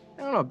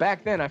don't know.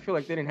 Back then, I feel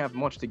like they didn't have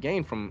much to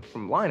gain from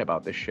lying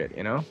about this shit,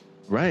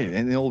 Right,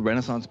 and the old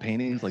Renaissance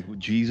paintings, like with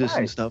Jesus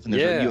and stuff, and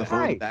there's a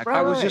UFO in the background.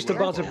 I was just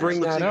about to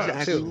bring that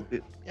up, too.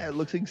 It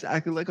looks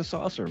exactly like a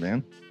saucer,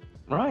 man.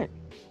 Right.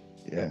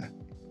 Yeah.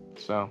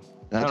 So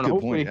that's a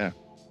good point. Yeah.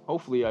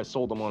 Hopefully, I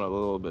sold him on it a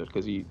little bit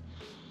because he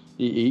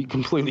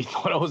completely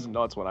thought I was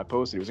nuts when I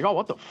posted. He was like, "Oh,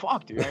 what the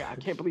fuck, dude? I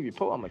can't believe you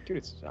posted." I'm like, "Dude,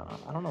 it's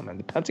I don't know, man.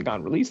 The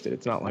Pentagon released it.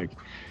 It's not like,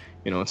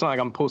 it's not like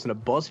I'm posting a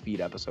BuzzFeed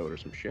episode or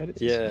some shit."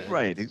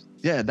 Right.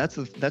 Yeah. That's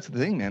the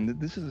thing, man.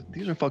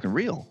 These are fucking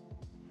real.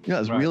 Yeah,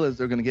 as real as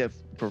they're gonna get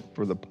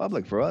for the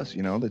public, for us.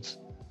 That's.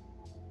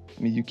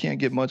 I mean, you can't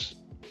get much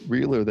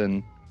realer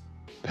than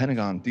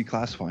Pentagon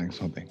declassifying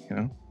something.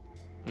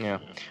 Yeah.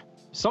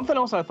 Something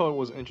else I thought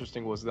was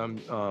interesting was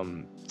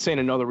them saying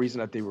another reason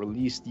that they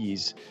released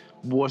these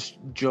was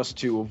just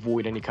to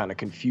avoid any kind of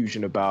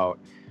confusion about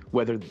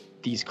whether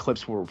these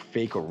clips were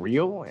fake or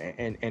real,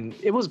 and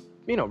it was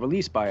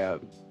released by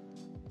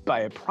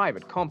a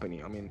private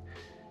company. I mean,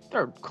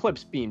 there are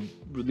clips being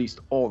released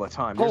all the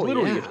time. There's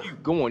literally, if you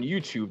go on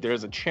YouTube,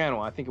 there's a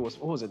channel. I think it was,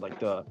 what was it, like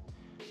the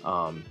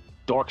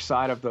Dark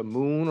Side of the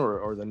Moon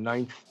or the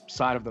Ninth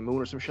Side of the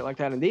Moon or some shit like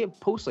that, and they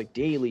post like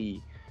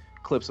daily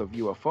clips of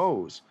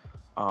UFOs.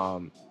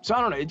 So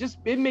I don't know.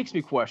 It makes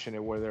me question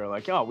it, where they're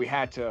like, "Oh, we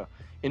had to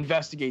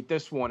investigate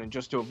this one and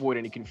just to avoid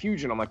any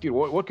confusion." I'm like, dude,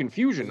 what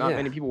confusion? Not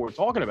many people were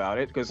talking about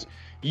it because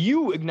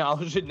you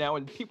acknowledge it now,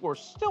 and people are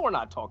still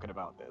not talking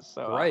about this.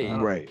 So,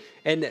 right.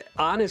 And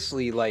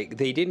honestly, like,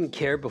 they didn't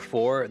care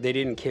before. They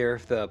didn't care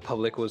if the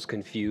public was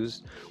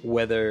confused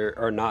whether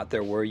or not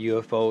there were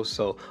UFOs.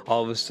 So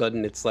all of a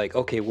sudden, it's like,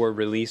 okay, we're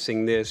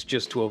releasing this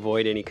just to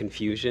avoid any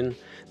confusion.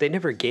 They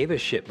never gave a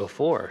shit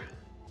before.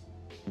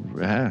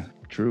 Yeah,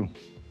 true.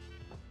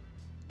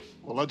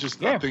 Well, I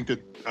think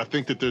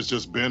that there's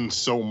just been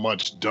so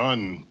much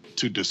done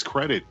to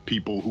discredit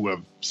people who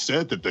have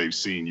said that they've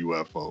seen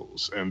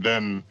UFOs, and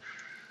then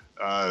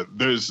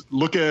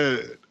look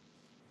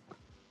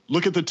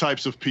at the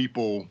types of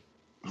people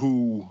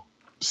who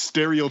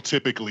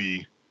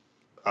stereotypically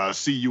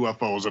see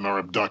UFOs and are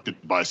abducted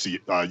by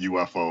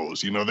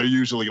UFOs. You know, they're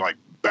usually like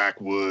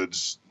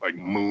backwoods, like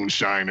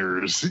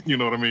moonshiners. You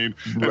know what I mean?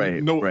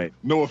 Right.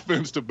 No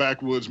offense to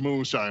backwoods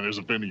moonshiners,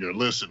 if any are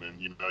listening.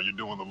 You know, you're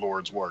doing the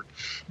Lord's work,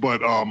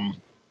 but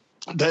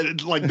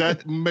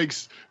that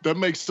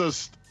makes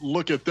us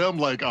look at them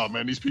like, oh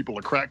man, these people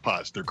are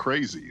crackpots. They're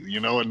crazy. You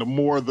know, and the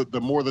more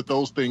that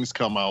those things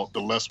come out,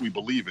 the less we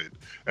believe it,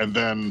 and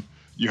then.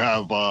 You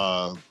have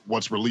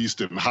what's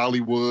released in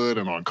Hollywood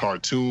and on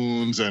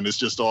cartoons, and it's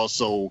just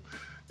also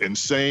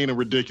insane and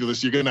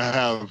ridiculous. You're gonna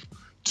have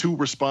two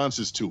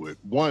responses to it.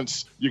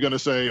 Once you're gonna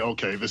say,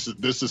 okay, this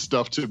is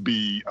stuff to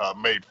be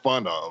made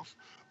fun of,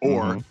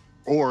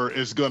 or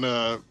it's going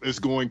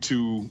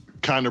to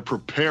kind of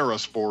prepare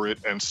us for it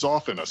and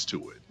soften us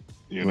to it.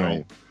 You know,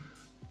 Right.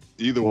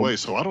 Either way.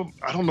 So I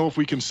don't know if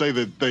we can say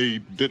that they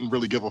didn't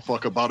really give a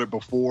fuck about it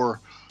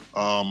before.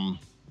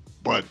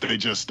 But they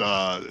just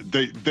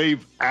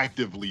they've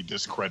actively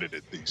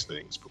discredited these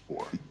things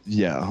before.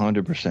 Yeah,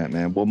 100%,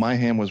 man. Well, my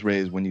hand was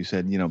raised when you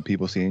said, you know,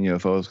 people seeing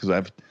UFOs, because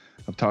I've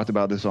talked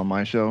about this on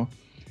my show,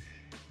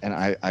 and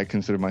I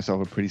consider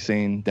myself a pretty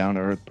sane,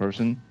 down-to-earth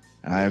person,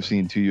 and I have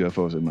seen 2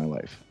 UFOs in my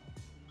life.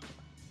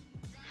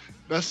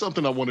 That's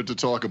something I wanted to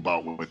talk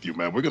about with you,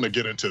 man. We're gonna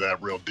get into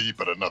that real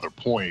deep at another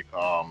point,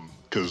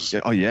 because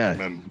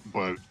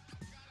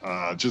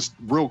just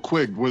real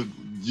quick,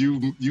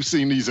 you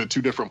seen these at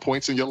 2 different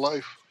points in your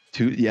life?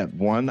 2, yeah.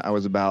 One, I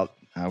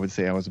would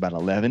say I was about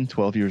 11,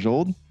 12 years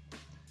old.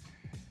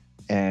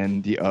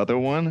 And the other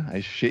one, I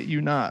shit you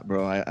not,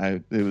 bro.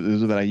 It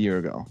was about a year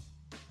ago.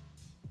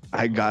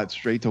 I got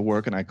straight to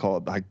work and I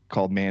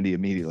called Mandy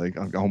immediately.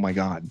 Like, oh my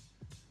God.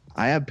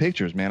 I have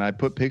pictures, man. I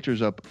put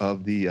pictures up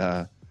of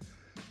the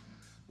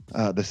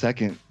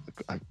second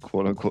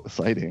quote unquote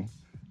sighting.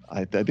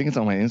 I think it's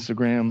on my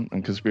Instagram,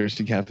 on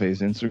Conspiracy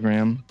Cafe's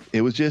Instagram.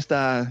 It was just,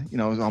 I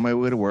was on my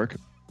way to work,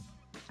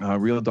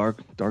 real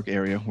dark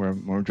area where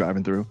we're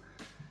driving through,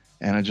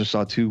 and I just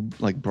saw 2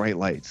 like bright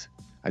lights.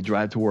 I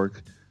drive to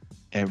work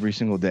every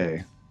single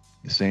day,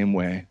 the same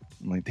way.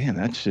 I'm like, damn,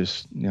 that's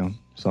just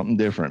something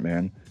different,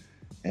 man.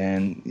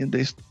 And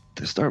they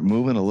start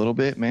moving a little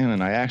bit, man.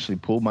 And I actually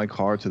pulled my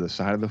car to the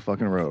side of the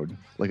fucking road,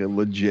 like I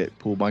legit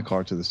pulled my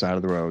car to the side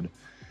of the road,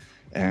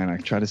 and I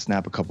tried to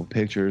snap a couple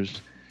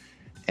pictures.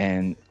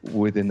 And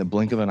within the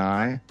blink of an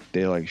eye,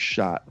 they like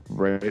shot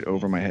right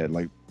over my head,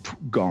 like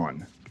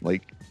gone,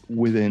 like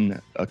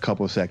within a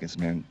couple of seconds,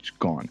 man,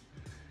 gone.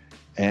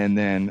 And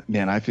then,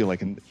 man, I feel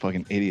like a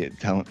fucking idiot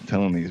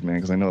telling these, man,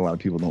 because I know a lot of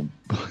people don't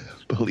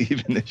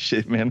believe in this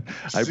shit, man.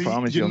 I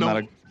promise you, I'm not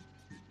a...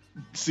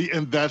 See,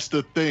 and that's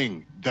the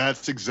thing.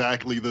 That's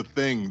exactly the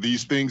thing.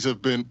 These things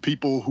have been,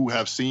 people who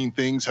have seen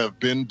things have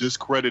been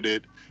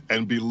discredited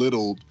and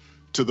belittled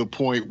to the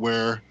point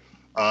where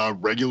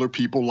regular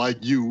people like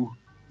you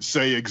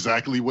say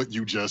exactly what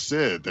you just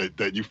said,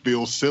 that you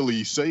feel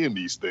silly saying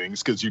these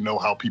things because you know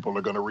how people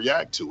are going to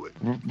react to it.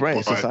 Right.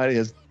 But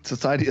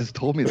society has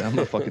told me that I'm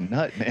a fucking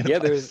nut, man. Yeah,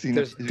 there's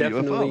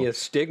definitely a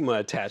stigma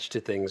attached to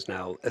things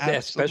now,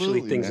 especially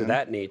things of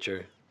that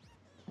nature.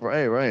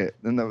 Right.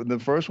 And the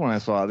first one I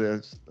saw,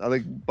 I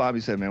think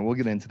Bobby said, man, we'll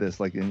get into this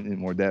like in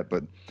more depth,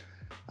 but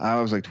I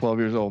was like 12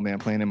 years old, man,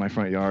 playing in my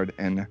front yard,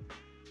 and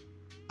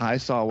I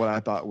saw what I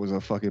thought was a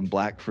fucking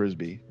black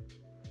Frisbee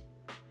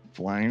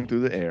flying through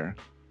the air.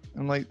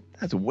 I'm like,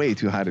 that's way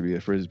too high to be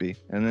a Frisbee.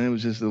 And then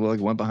it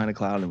went behind a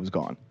cloud and it was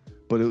gone.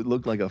 But it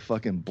looked like a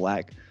fucking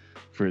black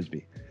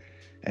Frisbee.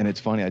 And it's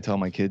funny, I tell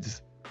my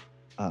kids,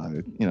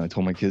 I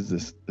told my kids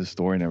this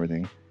story and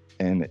everything.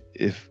 And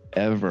if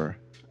ever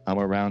I'm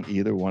around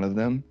either one of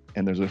them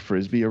and there's a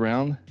Frisbee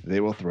around, they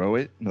will throw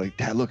it and be like,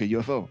 Dad, look, a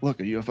UFO. Look,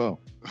 a UFO.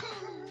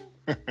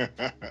 Oh,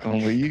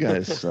 well, you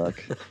guys suck.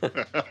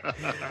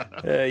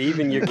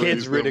 Even your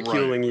kids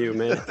ridiculing you,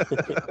 man.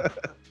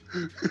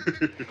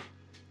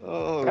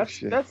 Oh,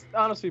 that's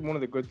honestly one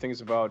of the good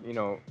things about,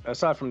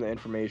 aside from the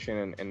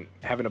information and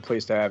having a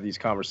place to have these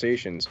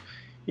conversations,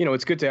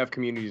 it's good to have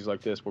communities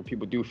like this where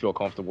people do feel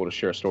comfortable to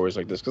share stories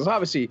like this. Because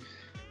obviously,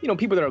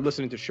 people that are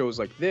listening to shows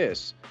like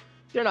this,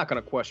 they're not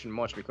going to question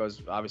much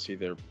because obviously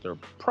they're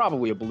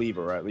probably a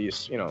believer, or at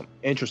least,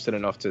 interested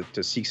enough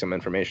to seek some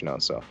information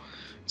out. So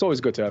it's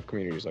always good to have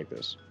communities like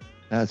this.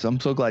 I'm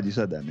so glad you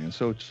said that, man.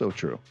 So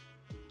true.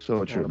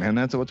 So true, man.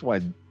 That's why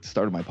I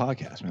started my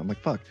podcast, man. I'm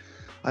like, fuck.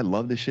 I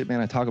love this shit, man.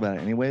 I talk about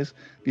it anyways.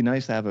 It'd be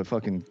nice to have a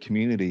fucking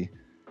community,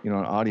 an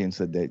audience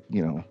that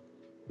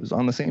is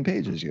on the same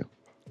page as you.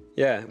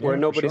 Yeah, where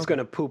nobody's going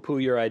to poo-poo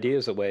your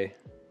ideas away.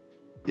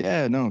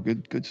 Yeah, no,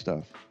 good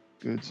stuff.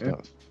 Good stuff.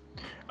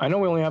 I know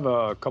we only have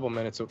a couple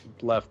minutes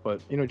left,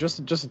 but,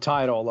 just to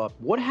tie it all up,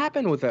 what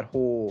happened with that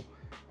whole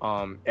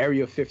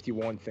Area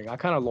 51 thing? I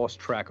kind of lost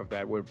track of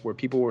that, where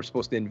people were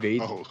supposed to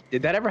invade. Oh.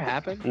 Did that ever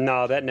happen?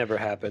 No, that never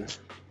happened.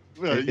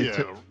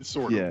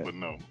 Sort of, but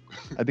no.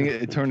 I think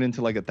it turned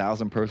into like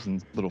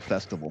 1,000-person little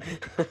festival.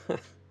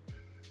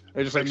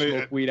 They just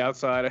smoke weed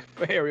outside of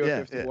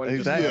Area 51.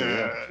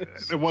 Exactly.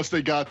 And once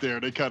they got there,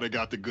 they kind of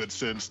got the good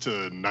sense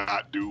to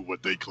not do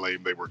what they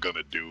claimed they were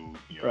gonna do.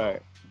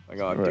 Right. Like,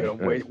 oh, dude, I'm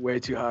way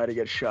too high to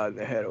get shot in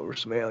the head over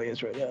some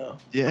aliens right now.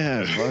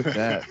 Yeah, fuck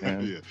that,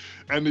 man. Yeah.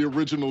 And the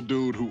original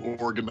dude who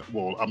organized,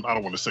 well, I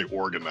don't want to say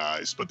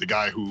organized, but the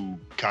guy who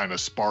kind of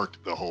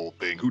sparked the whole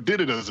thing, who did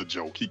it as a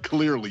joke. He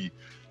clearly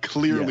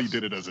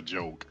did it as a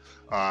joke.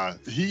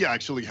 He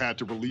actually had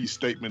to release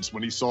statements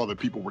when he saw that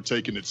people were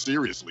taking it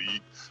seriously. He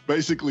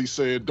basically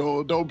said,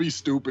 don't be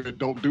stupid.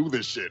 Don't do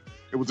this shit.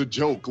 It was a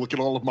joke. Look at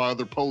all of my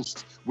other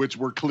posts, which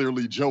were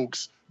clearly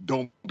jokes.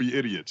 Don't be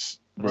idiots.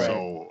 Right.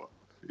 So,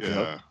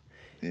 yeah.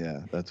 Yeah,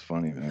 that's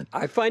funny, man.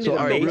 I find it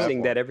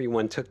amazing that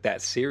everyone took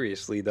that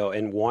seriously, though,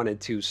 and wanted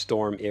to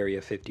storm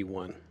Area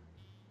 51.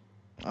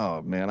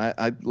 Oh, man,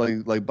 I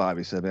like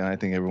Bobby said, man, I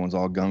think everyone's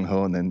all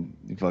gung-ho, and then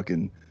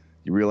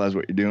you realize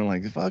what you're doing,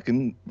 like,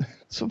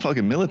 some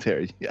fucking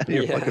military. You out of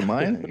your fucking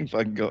mind? You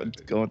fucking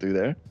going through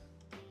there.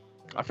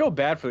 I feel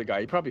bad for the guy.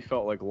 He probably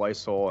felt like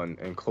Lysol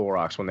and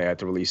Clorox when they had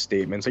to release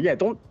statements. Like, yeah,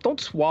 don't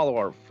swallow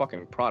our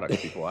fucking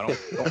product, people. Don't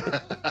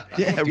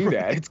do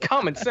that. It's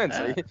common sense.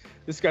 Like,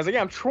 this guy's like,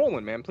 yeah, I'm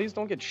trolling, man. Please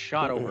don't get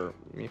shot over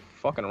me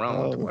fucking around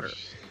on Twitter.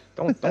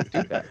 Don't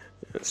do that.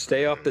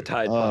 Stay off the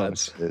Tide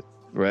Pods. Shit.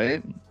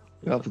 Right?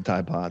 Stay off the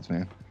Tide Pods,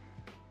 man.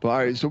 But all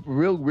right, so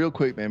real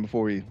quick, man,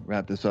 before we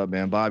wrap this up,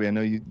 man, Bobby, I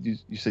know you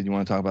said you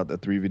want to talk about the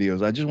 3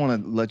 videos. I just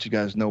want to let you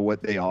guys know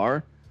what they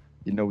are.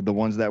 You know, the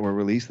ones that were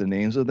released, the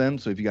names of them.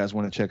 So if you guys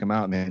want to check them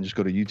out, man, just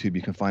go to YouTube.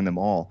 You can find them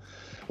all.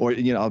 Or,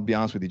 you know, I'll be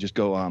honest with you, just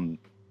go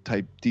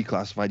type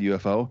declassified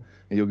UFO,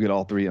 and you'll get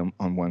all 3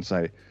 on one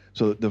site.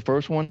 So the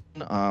first one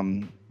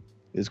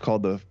is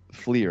called the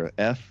FLIR,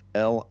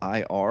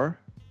 F-L-I-R.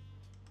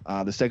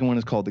 The second one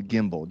is called the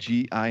Gimbal,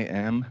 G-I-M-B-A-L.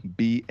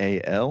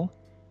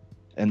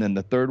 And then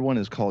the third one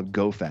is called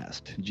Go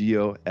Fast,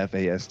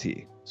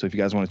 G-O-F-A-S-T. So if you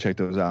guys want to check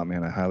those out,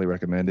 man, I highly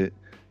recommend it.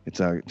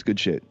 It's good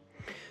shit.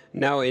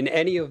 Now, in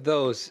any of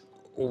those,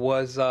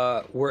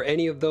 were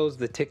any of those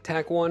the Tic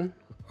Tac one,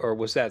 or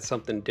was that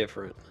something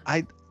different?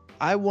 I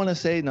want to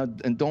say, now,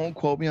 and don't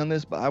quote me on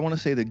this, but I want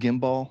to say the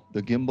gimbal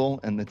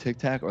and the Tic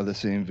Tac are the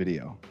same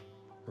video.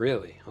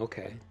 Really?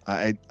 Okay.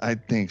 I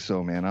think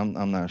so, man.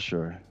 I'm not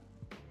sure.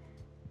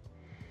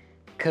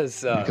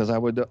 Because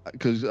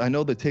I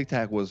know the Tic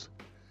Tac was.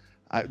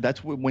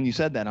 That's when you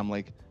said that, I'm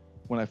like,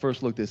 when I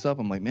first looked this up,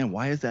 I'm like, man,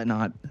 why is that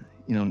not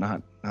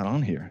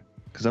on here?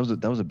 Because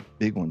that was a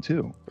big one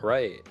too.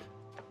 Right.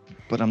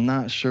 But I'm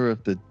not sure if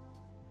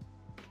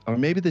or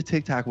maybe the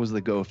Tic Tac was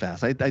the Go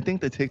Fast. I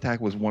think the Tic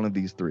Tac was one of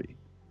these 3.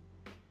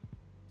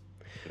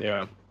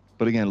 Yeah.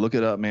 But again, look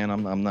it up, man.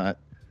 I'm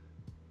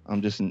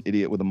just an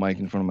idiot with a mic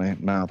in front of my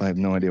mouth. I have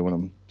no idea what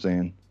I'm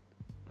saying.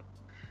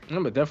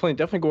 No, but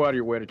definitely go out of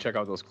your way to check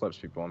out those clips,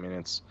 people. I mean,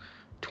 it's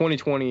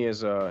 2020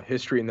 is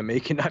history in the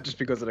making, not just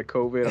because of the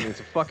COVID. I mean, it's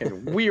a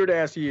fucking weird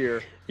ass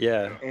year.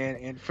 Yeah.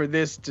 And for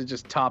this to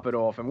just top it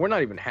off, and we're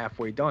not even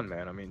halfway done,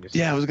 man. I mean,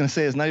 I was gonna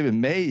say it's not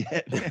even May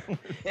yet.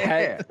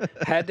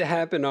 had to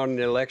happen on an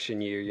election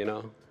year, you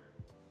know.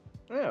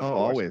 Yeah.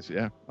 Always.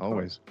 Yeah,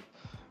 always.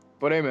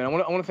 But hey, man, I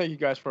want to thank you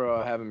guys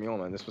for having me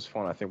on, man. This was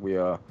fun. I think we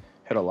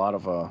hit a lot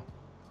of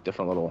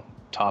different little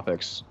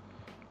topics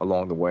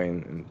along the way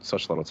in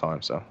such little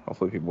time. So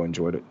hopefully people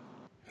enjoyed it.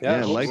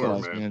 Yeah,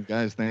 likewise, man.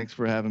 Guys, thanks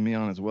for having me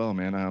on as well,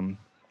 man. I'm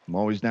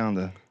always down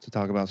to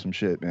talk about some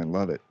shit, man.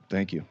 Love it.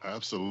 Thank you.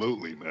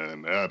 Absolutely,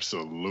 man.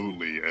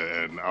 Absolutely.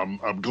 And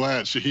I'm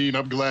glad, Shaheen,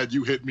 I'm glad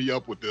you hit me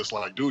up with this.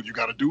 Like, dude, you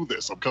got to do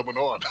this. I'm coming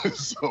on.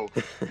 So,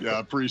 yeah, I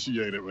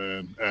appreciate it,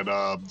 man. And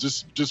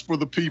just for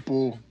the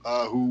people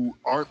who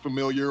aren't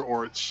familiar,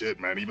 or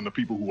shit, man, even the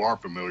people who are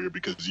familiar,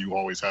 because you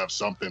always have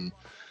something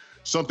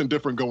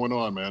different going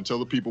on, man. Tell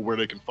the people where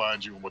they can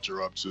find you and what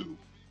you're up to.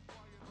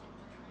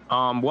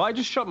 Well, I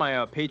just shut my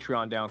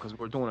Patreon down because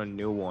we're doing a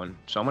new one.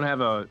 So I'm going to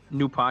have a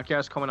new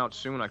podcast coming out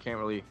soon. I can't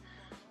really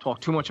talk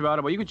too much about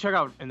it, but you can check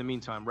out, in the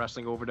meantime,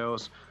 Wrestling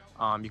Overdose.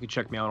 You can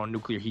check me out on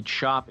Nuclear Heat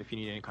Shop if you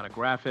need any kind of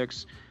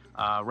graphics.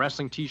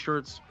 Wrestling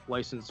t-shirts,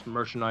 licensed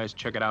merchandise.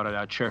 Check it out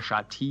at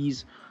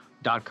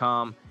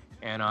chairshottees.com.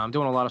 And I'm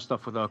doing a lot of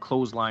stuff with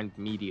Clothesline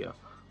Media,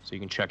 so you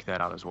can check that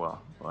out as well.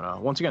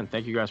 But once again,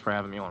 thank you guys for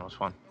having me on. It was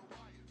fun.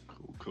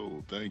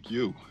 Cool. Thank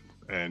you.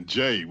 And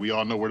Jay, we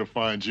all know where to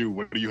find you.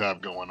 What do you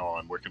have going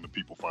on? Where can the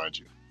people find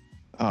you?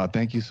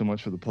 Thank you so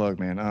much for the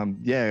plug, man.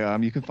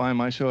 You can find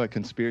my show at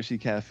Conspiracy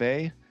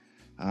Cafe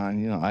on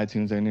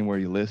iTunes, anywhere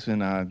you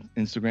listen.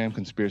 Instagram,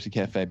 Conspiracy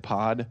Cafe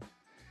Pod.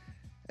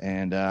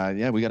 And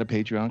we got a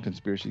Patreon,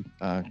 Conspiracy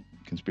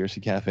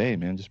Cafe,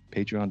 man. Just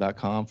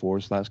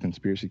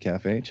patreon.com/Conspiracy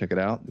Cafe. Check it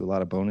out. Do a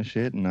lot of bonus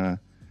shit. And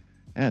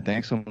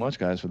thanks so much,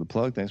 guys, for the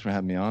plug. Thanks for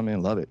having me on,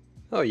 man. Love it.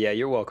 Oh, yeah,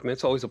 you're welcome.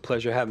 It's always a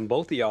pleasure having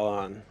both of y'all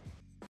on.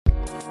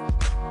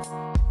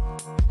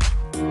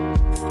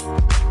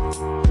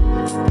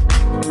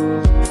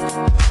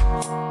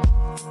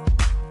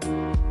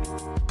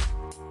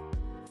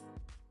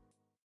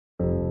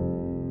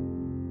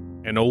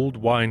 An old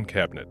wine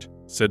cabinet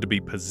said to be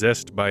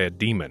possessed by a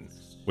demon,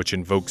 which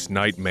invokes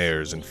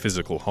nightmares and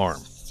physical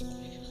harm.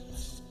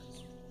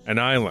 An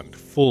island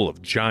full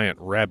of giant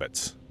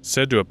rabbits,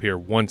 said to appear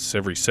once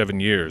every 7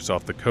 years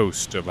off the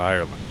coast of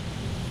Ireland.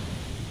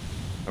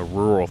 A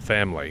rural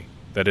family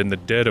that in the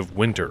dead of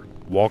winter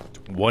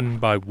walked one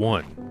by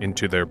one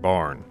into their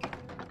barn,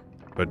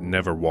 but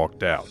never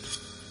walked out.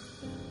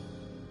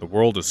 The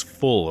world is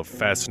full of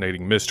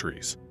fascinating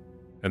mysteries,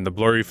 and the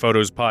Blurry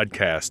Photos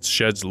podcast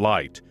sheds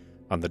light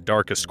on the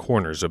darkest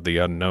corners of the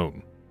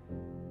unknown.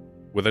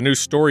 With a new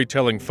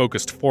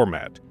storytelling-focused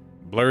format,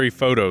 Blurry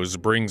Photos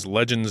brings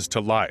legends to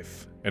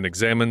life and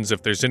examines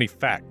if there's any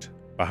fact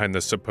behind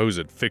the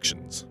supposed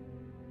fictions.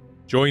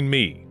 Join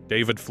me,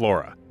 David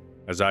Flora,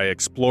 as I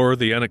explore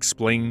the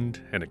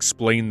unexplained and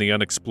explain the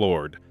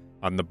unexplored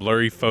on the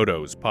Blurry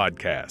Photos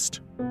podcast.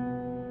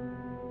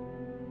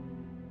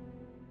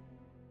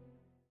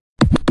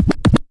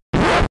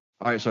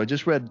 All right, so I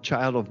just read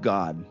 "Child of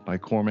God" by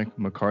Cormac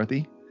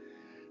McCarthy.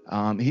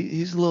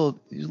 He's a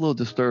little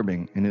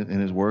disturbing in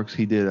his works.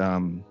 He did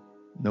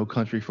 "No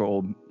Country for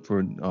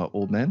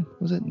Old Men."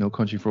 Was it "No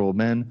Country for Old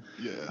Men"?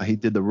 Yeah. He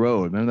did "The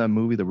Road." Remember that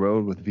movie, "The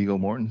Road," with Viggo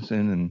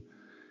Mortensen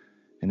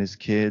and his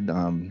kid.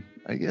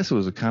 I guess it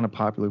was a kind of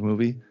popular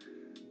movie,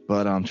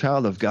 but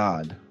 "Child of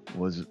God"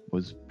 was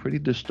pretty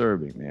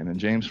disturbing, man. And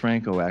James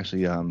Franco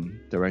actually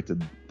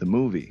directed the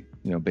movie,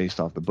 based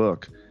off the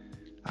book.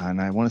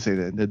 And I want to say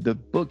that the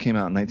book came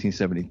out in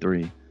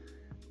 1973,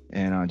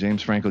 and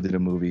James Franco did a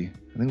movie.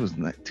 I think it was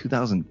like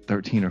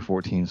 2013 or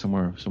 14,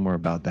 somewhere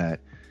about that.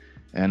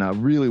 And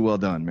really well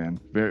done, man.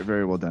 Very,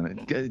 very well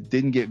done. It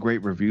didn't get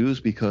great reviews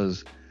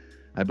because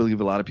I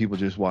believe a lot of people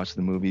just watched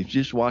the movie. If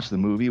you just watch the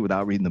movie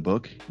without reading the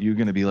book, you're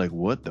gonna be like,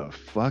 "What the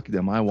fuck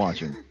am I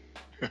watching?"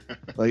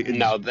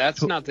 No,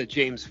 that's not the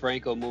James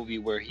Franco movie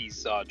where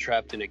he's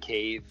trapped in a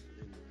cave.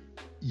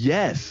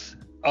 Yes.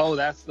 Oh,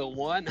 that's the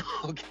one?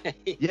 Okay.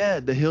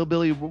 Yeah, the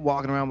hillbilly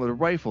walking around with a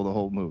rifle the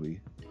whole movie.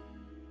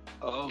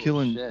 Oh,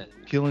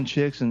 killing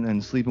chicks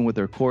and sleeping with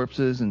their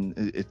corpses, and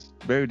it's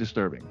very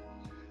disturbing.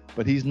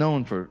 But he's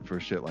known for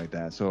shit like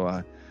that.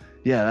 So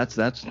yeah,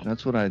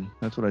 that's what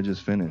I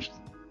just finished.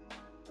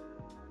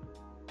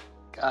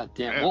 God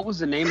damn. What was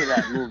the name of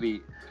that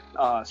movie?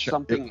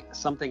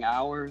 Something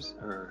Hours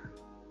or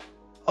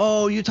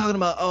Oh, you're talking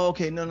about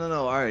okay, no.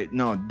 All right.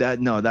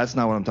 That's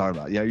not what I'm talking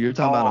about. Yeah, you're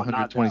talking about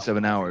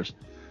 127 hours.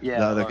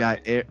 Yeah. The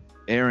guy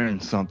Aaron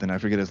something, I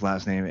forget his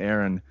last name,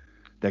 Aaron,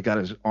 that got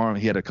his arm,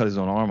 he had to cut his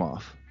own arm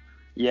off.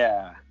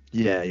 Yeah.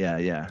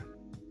 Yeah.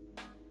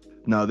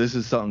 No, this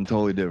is something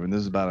totally different.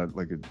 This is about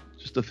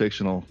just a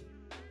fictional.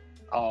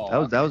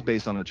 Oh. That was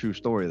based on a true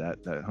story,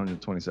 that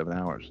 127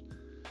 hours.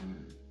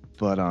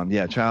 But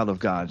yeah, Child of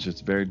God is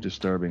just a very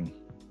disturbing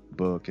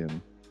book,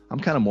 and I'm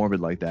kind of morbid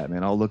like that,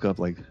 man. I'll look up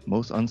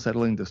most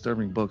unsettling,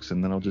 disturbing books,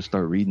 and then I'll just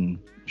start reading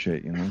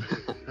shit,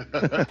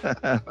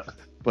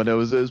 But it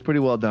was pretty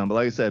well done. But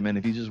like I said, man,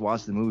 if you just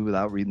watch the movie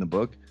without reading the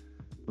book,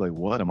 like,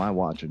 what am I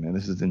watching, man?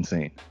 This is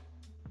insane.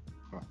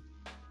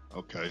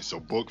 Okay, so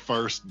book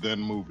first, then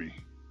movie.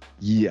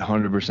 Yeah,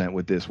 100%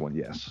 with this one,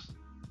 yes.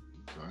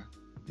 Okay.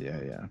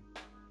 Yeah.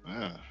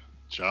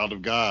 Child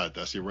of God,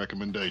 that's your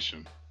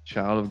recommendation.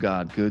 Child of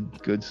God,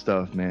 good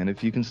stuff, man.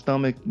 If you can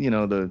stomach,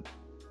 it's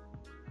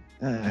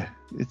a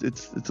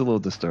little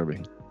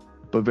disturbing,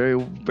 but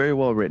very, very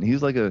well written.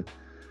 He's like a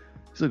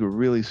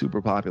really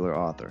super popular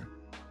author.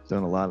 He's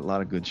done a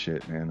lot of good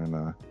shit, man.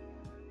 And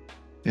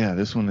yeah,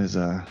 this one is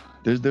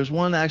there's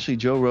one actually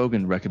Joe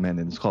Rogan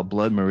recommended. It's called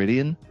Blood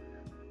Meridian,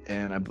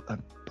 and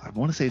I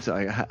want to say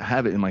I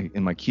have it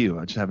in my queue.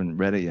 I just haven't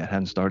read it yet,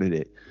 haven't started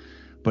it.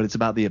 But it's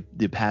about the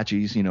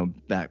Apaches,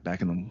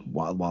 back in the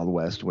Wild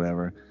West,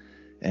 whatever.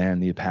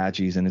 And the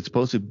Apaches, and it's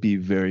supposed to be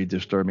very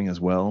disturbing as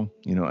well,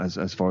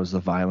 as far as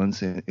the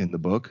violence in the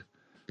book.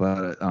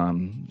 But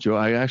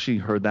I actually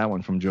heard that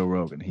one from Joe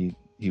Rogan.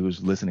 He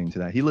was listening to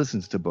that. He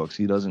listens to books.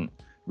 He doesn't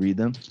read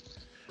them.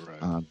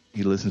 Right.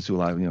 He listens to a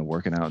lot of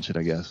working out and shit,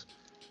 I guess.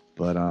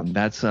 But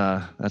that's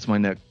my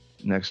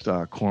next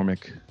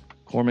Cormac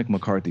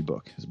McCarthy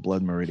book, his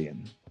Blood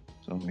Meridian.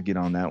 So I'm gonna get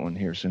on that one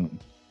here soon.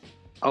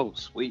 Oh,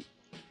 sweet.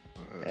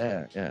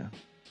 Yeah.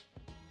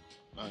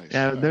 Nice.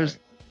 Yeah, there's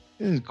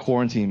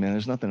quarantine, man.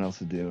 There's nothing else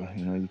to do. I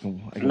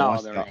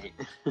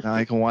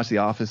can watch The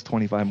Office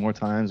 25 more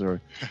times, or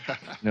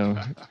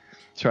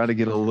try to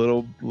get a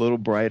little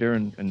brighter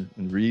and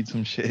read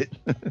some shit.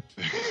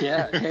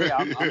 Yeah. Hey,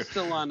 I'm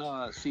still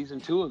on season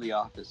 2 of The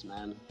Office,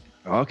 man.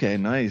 Okay,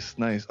 nice.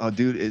 Oh,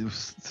 dude, it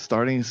was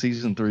starting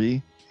season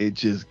 3. It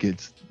just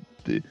gets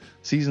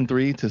season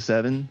 3 to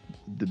 7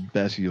 the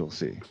best you'll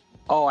see.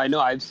 Oh, I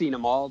know. I've seen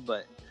them all,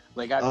 but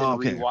I've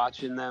been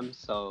rewatching them,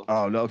 so.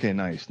 Oh, okay,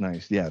 nice.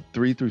 Yeah,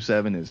 3 through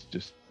 7 is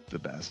just the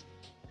best.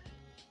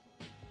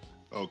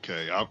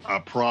 Okay, I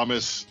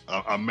promise.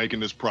 I'm making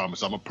this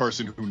promise. I'm a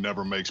person who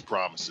never makes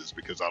promises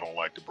because I don't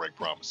like to break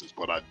promises.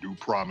 But I do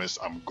promise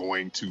I'm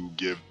going to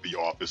give The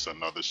Office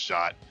another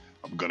shot.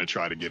 I'm going to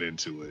try to get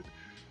into it.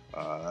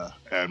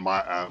 And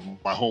my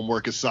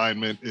homework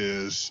assignment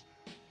is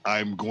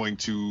I'm going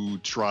to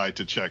try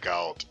to check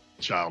out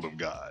Child of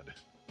God.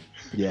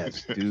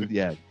 Yes, dude.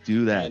 Yeah,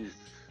 do that. And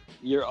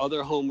your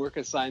other homework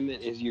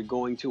assignment is you're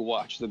going to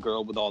watch The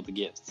Girl with All the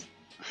Gifts.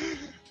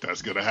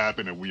 That's going to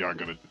happen, and we aren't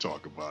going to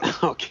talk about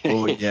it. Okay.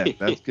 Oh, yeah,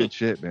 that's good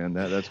shit, man.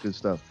 That's good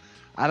stuff.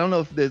 I don't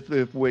know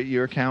if what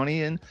your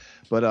county in,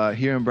 but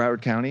here in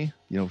Broward County,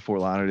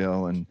 Fort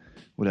Lauderdale and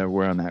whatever,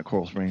 where I'm at,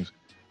 Coral Springs,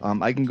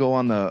 I can go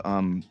on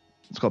the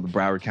it's called the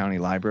Broward County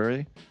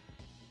Library,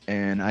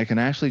 and I can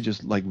actually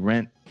just like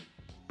rent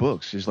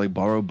books, just like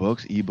borrow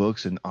books,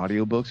 ebooks and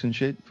audiobooks and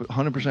shit for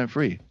 100%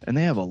 free. And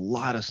they have a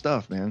lot of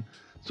stuff, man.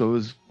 So it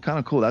was kind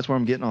of cool. That's where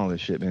I'm getting all this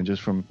shit, man,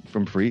 just from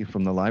free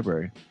from the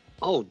library.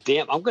 Oh,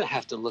 damn. I'm going to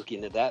have to look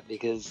into that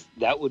because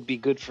that would be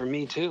good for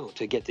me, too,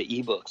 to get the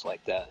ebooks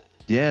like that.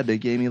 Yeah, they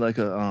gave me like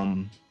a,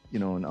 an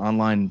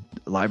online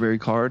library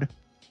card.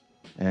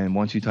 And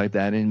once you type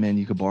that in, man,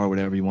 you could borrow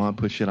whatever you want,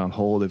 put shit on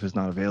hold if it's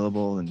not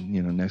available. And,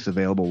 next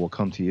available will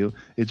come to you.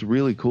 It's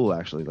really cool,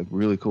 actually, like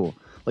really cool.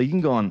 Like you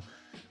can go on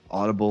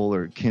Audible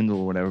or Kindle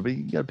or whatever, but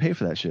you got to pay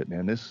for that shit,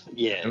 man.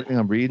 Everything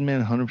I'm reading,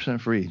 man, 100%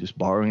 free. Just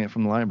borrowing it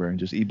from the library and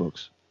just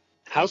ebooks.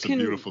 That's a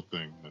beautiful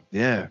thing, man.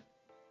 Yeah.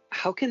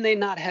 How can they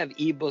not have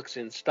ebooks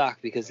in stock?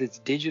 Because it's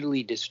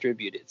digitally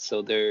distributed,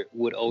 so there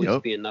would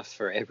always be enough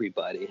for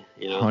everybody.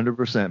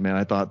 100%, man.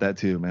 I thought that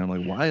too, man. I'm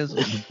like, why is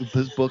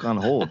this book on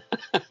hold?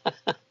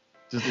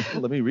 Just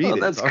let me read it.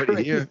 That's it's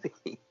already crazy.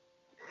 Here.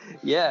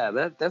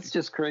 Yeah, that's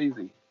just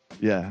crazy.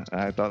 Yeah,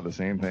 I thought the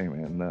same thing,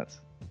 man. Nuts.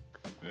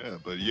 Yeah,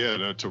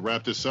 but to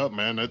wrap this up,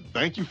 man,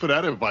 thank you for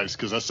that advice,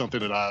 because that's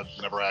something that I've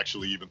never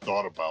actually even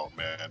thought about,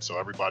 man. So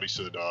everybody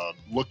should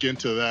look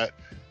into that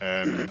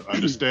and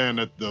understand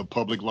that the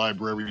public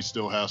library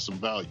still has some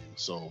value.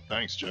 So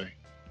thanks, Jay.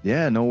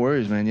 Yeah, no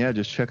worries, man. Yeah,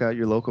 just check out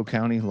your local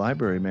county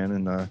library, man,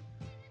 and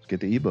get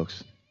the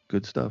ebooks.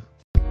 Good stuff.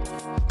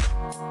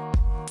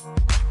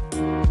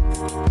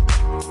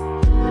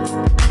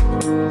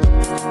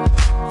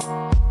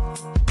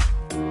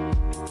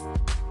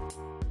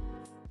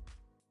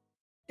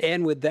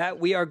 And with that,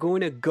 we are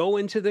going to go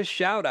into the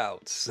shout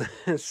outs.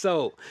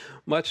 So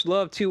much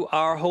love to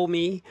our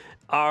homie,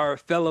 our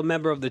fellow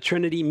member of the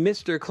Trinity,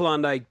 Mr.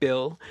 Klondike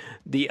Bill.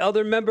 The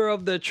other member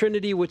of the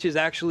Trinity, which is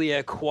actually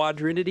a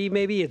quadrinity,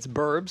 maybe it's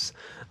Burbs.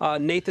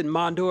 Nathan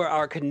Mondor,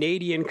 our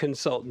Canadian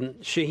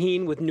consultant.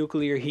 Shaheen with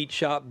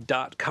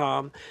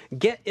NuclearHeatShop.com.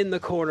 Get in the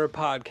Corner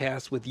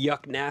podcast with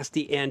Yuck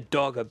Nasty and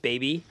Dogga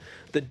Baby.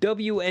 The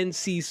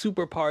WNC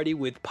Super Party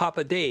with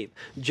Papa Dave,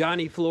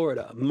 Johnny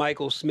Florida,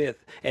 Michael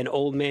Smith, and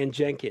Old Man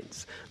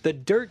Jenkins. The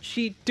Dirt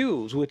Sheet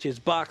Dudes, which is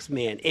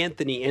Boxman,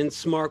 Anthony, and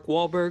Smark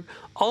Wahlberg.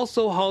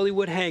 Also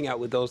Hollywood Hangout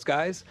with those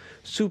guys.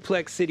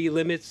 Suplex City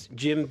Limits,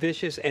 Jim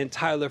Vicious and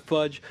Tyler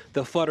Fudge.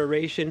 The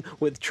Federation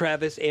with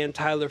Travis and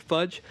Tyler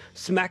Fudge.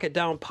 Smack It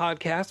Down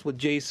Podcast with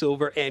Jay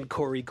Silver and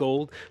Corey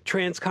Gold.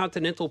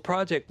 Transcontinental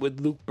Project with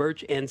Luke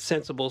Birch and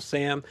Sensible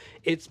Sam.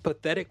 It's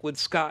Pathetic with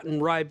Scott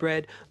and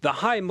Rybread. The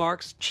High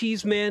Marks,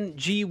 Cheeseman,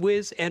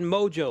 G-Wiz, and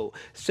Mojo.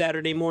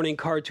 Saturday Morning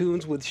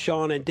Cartoons with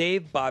Sean and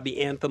Dave.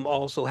 Bobby Anthem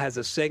also has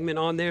a segment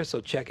on there,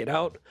 so check it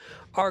out.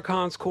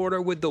 Archon's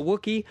Corner with the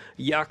Wookiee,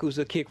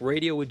 Yakuza Kick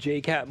Radio with J.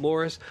 Cat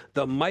Morris,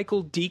 the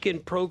Michael Deacon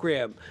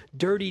Program,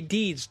 Dirty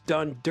Deeds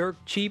done Dirk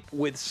Cheap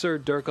with Sir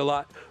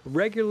Dirk-a-Lot,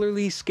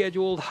 regularly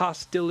scheduled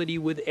Hostility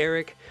with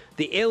Eric,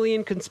 the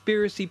Alien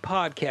Conspiracy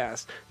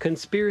Podcast,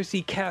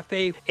 Conspiracy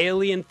Cafe,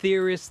 Alien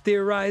Theorists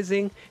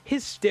Theorizing,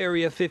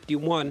 Hysteria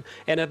 51,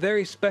 and a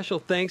very special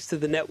thanks to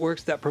the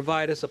networks that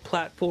provide us a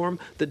platform,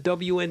 the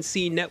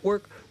WNC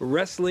Network,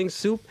 Wrestling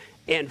Soup,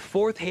 and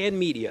Fourth Hand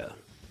Media.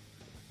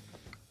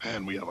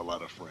 And we have a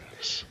lot of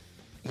friends.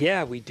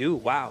 Yeah, we do.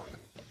 Wow.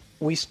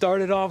 We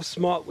started off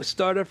small. We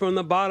started from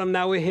the bottom.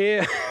 Now we're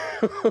here.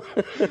 All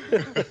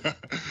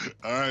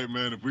right,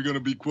 man. If we're going to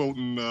be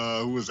quoting,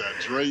 who was that,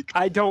 Drake?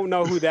 I don't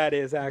know who that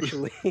is,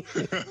 actually.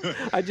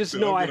 I just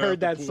know I heard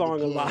that song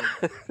a lot.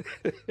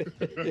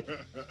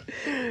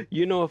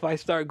 If I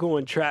start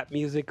going trap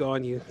music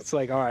on you, it's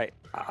like, all right,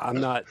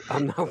 I'm not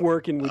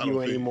working with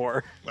you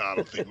anymore. I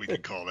don't think we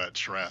can call that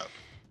trap.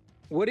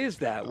 What is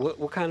that?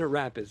 What kind of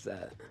rap is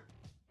that?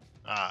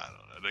 I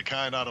don't know. The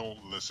kind I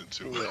don't listen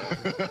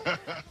to.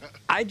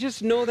 I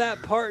just know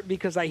that part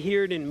because I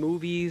hear it in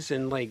movies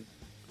and like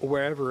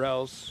wherever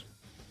else.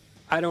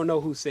 I don't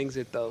know who sings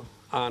it though,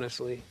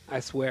 honestly.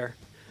 I swear.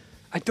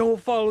 I don't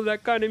follow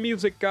that kind of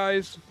music,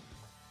 guys.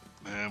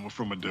 Man, we're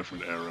from a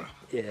different era.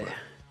 Yeah.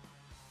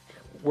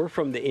 We're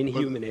from the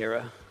Inhuman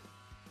era.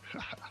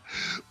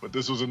 But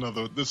this was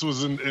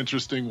an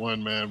interesting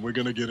one, man. We're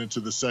going to get into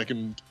the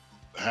second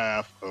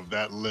half of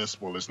that list.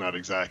 Well, it's not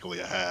exactly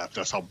a half.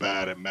 That's how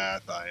bad at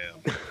math I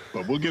am.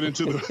 But we'll get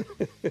into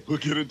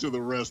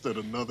the rest at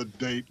another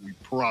date, we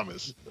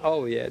promise.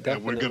 Oh yeah,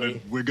 definitely.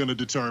 And we're gonna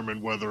determine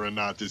whether or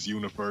not this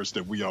universe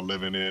that we are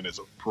living in is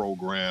a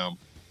program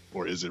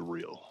or is it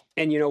real.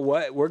 And you know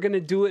what? We're gonna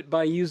do it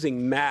by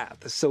using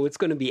math, so it's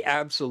gonna be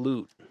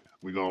absolute.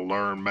 We're gonna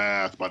learn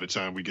math by the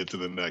time we get to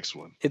the next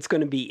one. It's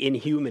gonna be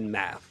Inhuman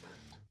math.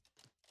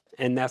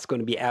 And that's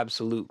gonna be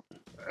absolute.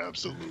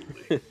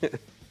 Absolutely.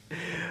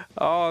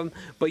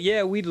 But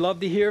yeah, we'd love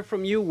to hear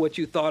from you what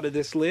you thought of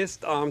this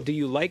list. Do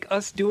you like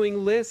us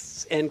doing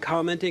lists and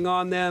commenting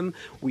on them?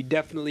 We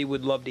definitely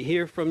would love to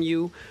hear from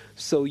you.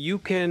 So you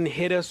can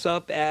hit us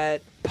up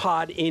at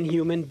Pod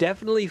Inhuman.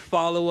 Definitely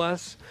follow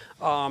us.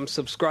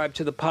 Subscribe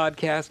to the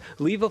podcast.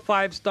 Leave a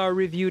 5-star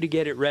review to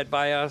get it read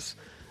by us.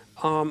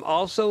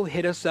 Also,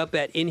 hit us up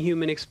at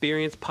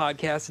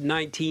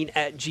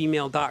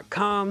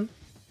inhumanexperiencepodcast19@gmail.com.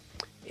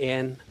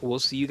 And we'll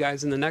see you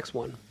guys in the next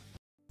one.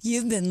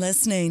 You've been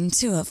listening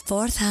to a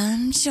Fourth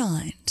Hand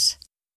Joint.